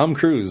angles. Tom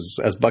Cruise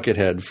as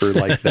Buckethead for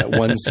like that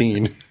one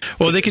scene.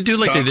 Well, they could do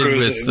like Tom they did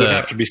Cruise with. Would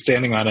have to be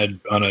standing on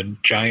a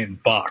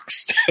giant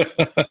box.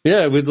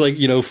 With like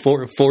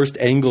forced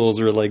angles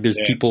or like there's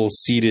people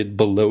seated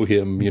below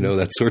him.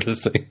 That sort of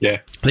thing. Yeah,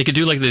 they could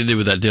do like they did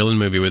with that Dylan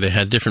movie where they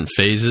had different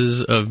phases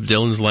of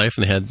Dylan's life,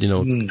 and they had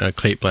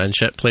Cate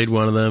Blanchett played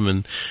one of them,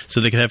 and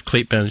so they could have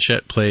Cate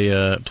Blanchett play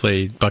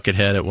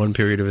Buckethead at one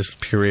period of his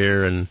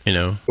career, and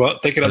Well,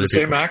 they could have the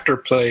same actor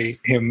play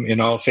him in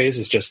all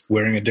phases, just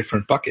wearing a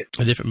different bucket.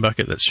 A different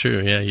bucket. That's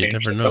true. Yeah, you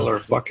never know. Color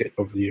of bucket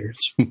over the years.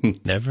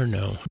 Never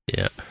know.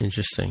 Yeah,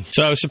 interesting.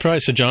 So I was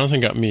surprised. So Jonathan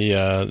got me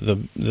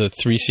the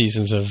 3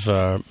 seasons of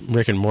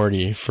Rick and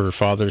Morty for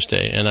Father's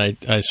Day, and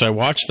I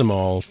watched them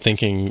all,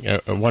 thinking,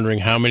 wondering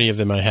how many of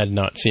them I had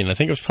not seen. I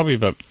think it was probably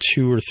about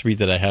 2 or 3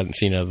 that I hadn't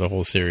seen out of the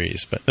whole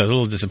series. But I was a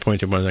little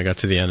disappointed when I got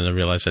to the end and I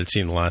realized I'd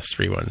seen the last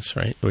 3 ones.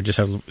 Right, we just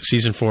have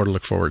season 4 to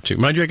look forward to.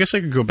 Mind you, I guess I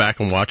could go back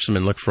and watch them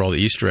and look for all the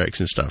Easter eggs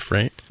and stuff.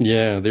 Right?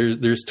 Yeah,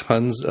 there's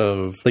tons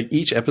of, like,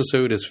 each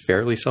episode is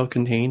fairly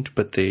self-contained,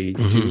 but they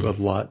do a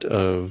lot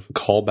of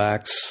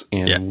callbacks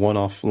and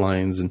one-off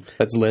lines, and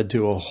that's led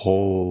to a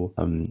whole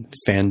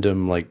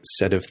fandom like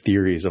set of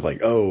theories of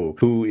like, oh,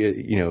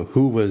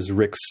 who was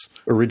Rick's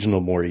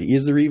original Morty?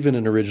 Is there even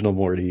an original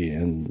Morty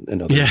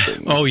and other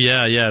things? Oh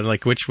yeah,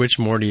 like which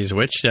Morty is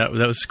which? That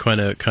was kind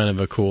of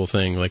a cool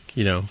thing. Like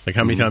like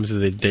how many times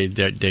did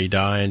they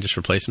die and just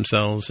replace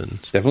themselves?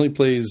 And definitely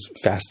plays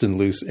fast and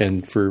loose,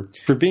 and for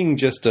being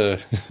just a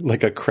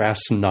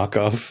crass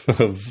knockoff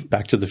of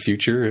Back to the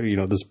Future,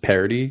 this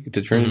parody,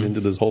 to turn it into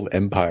this whole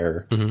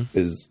empire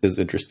is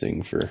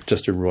interesting for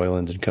Justin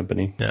Roiland and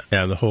company.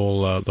 Yeah, the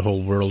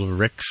whole world of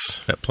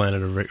Ricks, that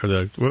planet of Rick,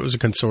 or what was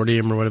it,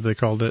 consortium or whatever they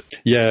called it?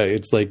 Yeah,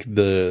 it's like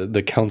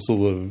the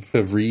Council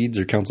of Reeds,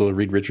 or Council of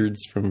Reed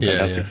Richards from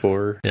Fantastic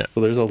Four. Yeah.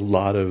 So there's a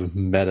lot of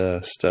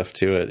meta stuff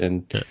to it,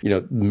 and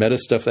meta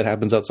stuff that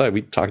happens outside.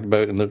 We talked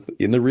about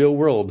in the real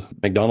world.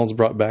 McDonald's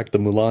brought back the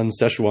Mulan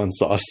Szechuan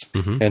sauce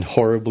and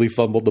horribly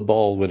fumbled the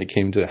ball when it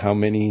came to how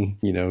many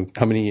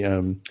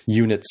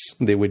units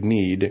they would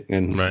need,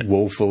 and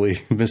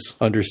woefully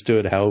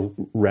misunderstood how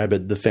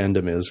rabid the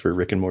fandom is for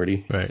Rick and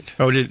Morty. Right.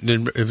 Oh,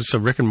 so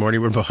Rick and Morty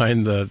were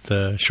behind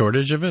the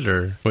shortage of it,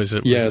 or was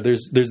it? Yeah,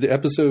 there's the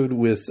episode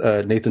with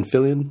Nathan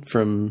Fillion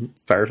from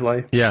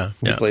Firefly. Yeah,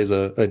 he plays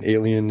an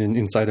alien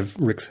inside of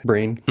Rick's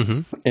brain,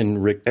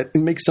 and Rick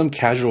makes some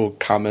casual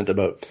comment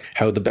about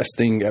how the best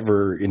thing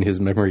ever in his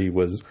memory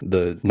was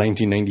the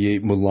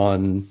 1998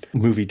 Mulan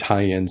movie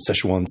tie-in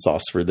Szechuan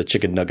sauce for the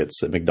chicken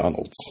nuggets at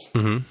McDonald's.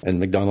 And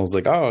McDonald's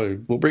like, oh,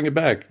 we'll bring it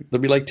back.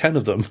 There'll be like 10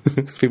 of them.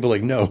 People are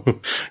like, no,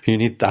 you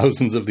need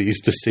thousands of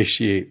these to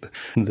satiate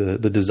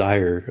the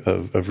desire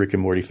of Rick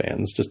and Morty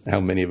fans, just how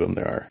many of them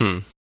there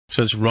are.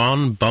 So it's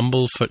Ron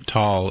Bumblefoot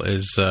Tall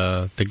is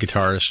the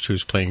guitarist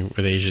who's playing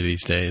with Asia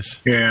these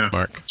days. Yeah.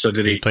 Mark. So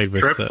did he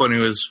trip when he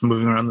was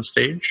moving around the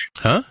stage?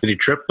 Huh? Did he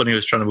trip when he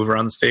was trying to move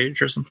around the stage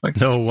or something?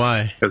 No,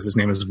 why? Because his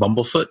name is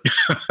Bumblefoot.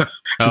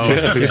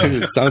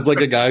 It sounds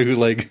like a guy who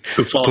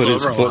falls put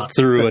his foot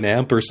through an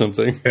amp or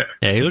something.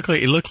 Yeah, he looked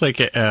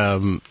like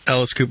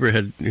Alice Cooper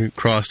had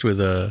crossed with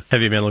a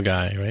heavy metal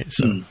guy, right?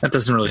 So that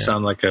doesn't really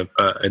sound like a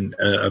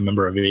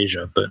member of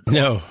Asia, but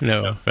no.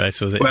 Right,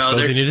 so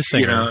they need a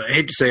singer. I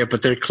hate to say it,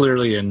 but they're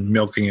clearly in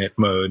milking it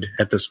mode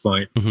at this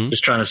point.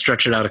 Just trying to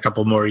stretch it out a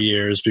couple more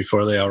years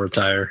before they all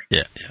retire.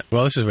 Yeah.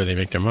 Well, this is where they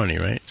make their money,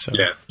 right? So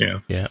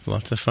yeah.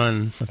 Lots of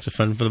fun for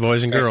the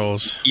boys and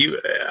girls.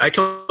 I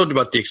told you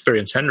about the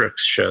Experience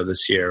Hendrix show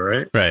this year,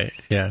 right? Right.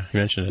 Yeah, you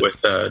mentioned it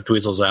with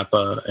Dweezil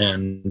Zappa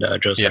and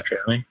Joe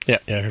Satriani.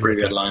 Yeah.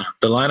 Pretty good lineup.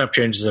 The lineup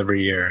changes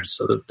every year,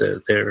 so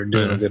that they're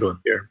doing a good one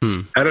here.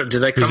 Did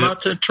they come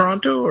out to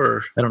Toronto,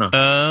 or I don't know?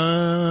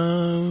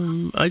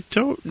 I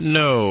don't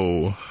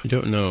know.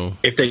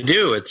 If they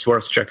do, it's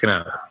worth checking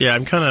out. Yeah,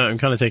 I'm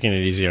kind of taking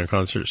it easy on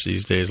concerts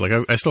these days. Like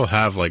I still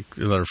have like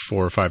another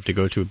 4 or 5 to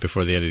go to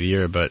before the end of the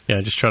year, but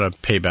yeah, just trying to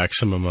pay back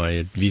some of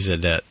my visa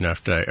debt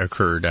after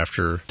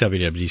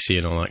WWDC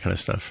and all that kind of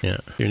stuff. Yeah,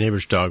 your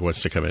neighbor's dog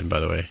wants to come in, by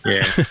the way.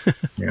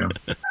 Yeah.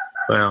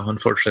 Well,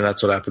 unfortunately,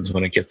 that's what happens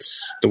when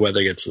the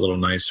weather gets a little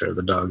nicer.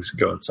 The dogs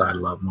go outside a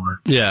lot more.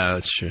 Yeah,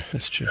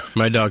 that's true.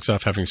 My dog's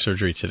off having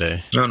surgery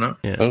today. No.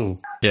 Yeah. Oh.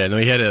 Yeah, no,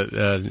 he had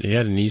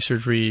a knee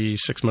surgery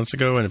 6 months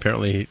ago, and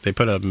apparently they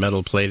put a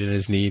metal plate in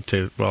his knee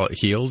it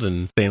healed,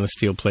 and stainless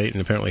steel plate, and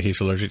apparently he's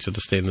allergic to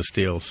the stainless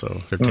steel,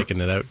 so they're taking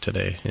it out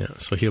today. Yeah,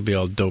 so he'll be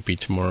all dopey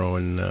tomorrow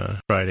and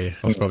Friday.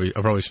 I'll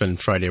probably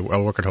spend Friday.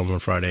 I'll work at home on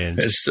Friday and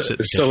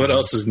so what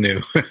else is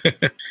new?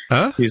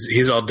 Huh?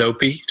 He's all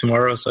dopey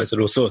tomorrow, so I said,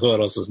 well, so what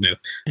else is new?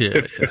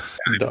 Yeah.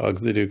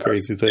 Dogs, they do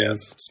crazy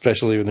things,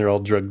 especially when they're all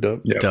drugged up.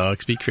 Yeah.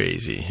 Dogs be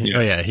crazy. Yeah.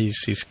 Oh yeah,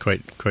 he's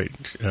quite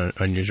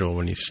unusual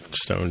when he's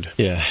stoned.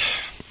 Yeah.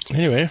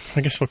 Anyway,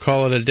 I guess we'll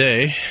call it a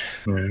day.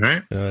 All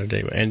right. Another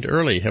day. End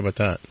early. How about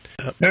that?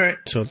 All right.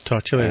 So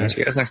talk to you later.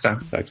 See you guys next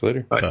time. Talk to you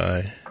later. Bye.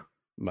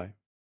 Bye.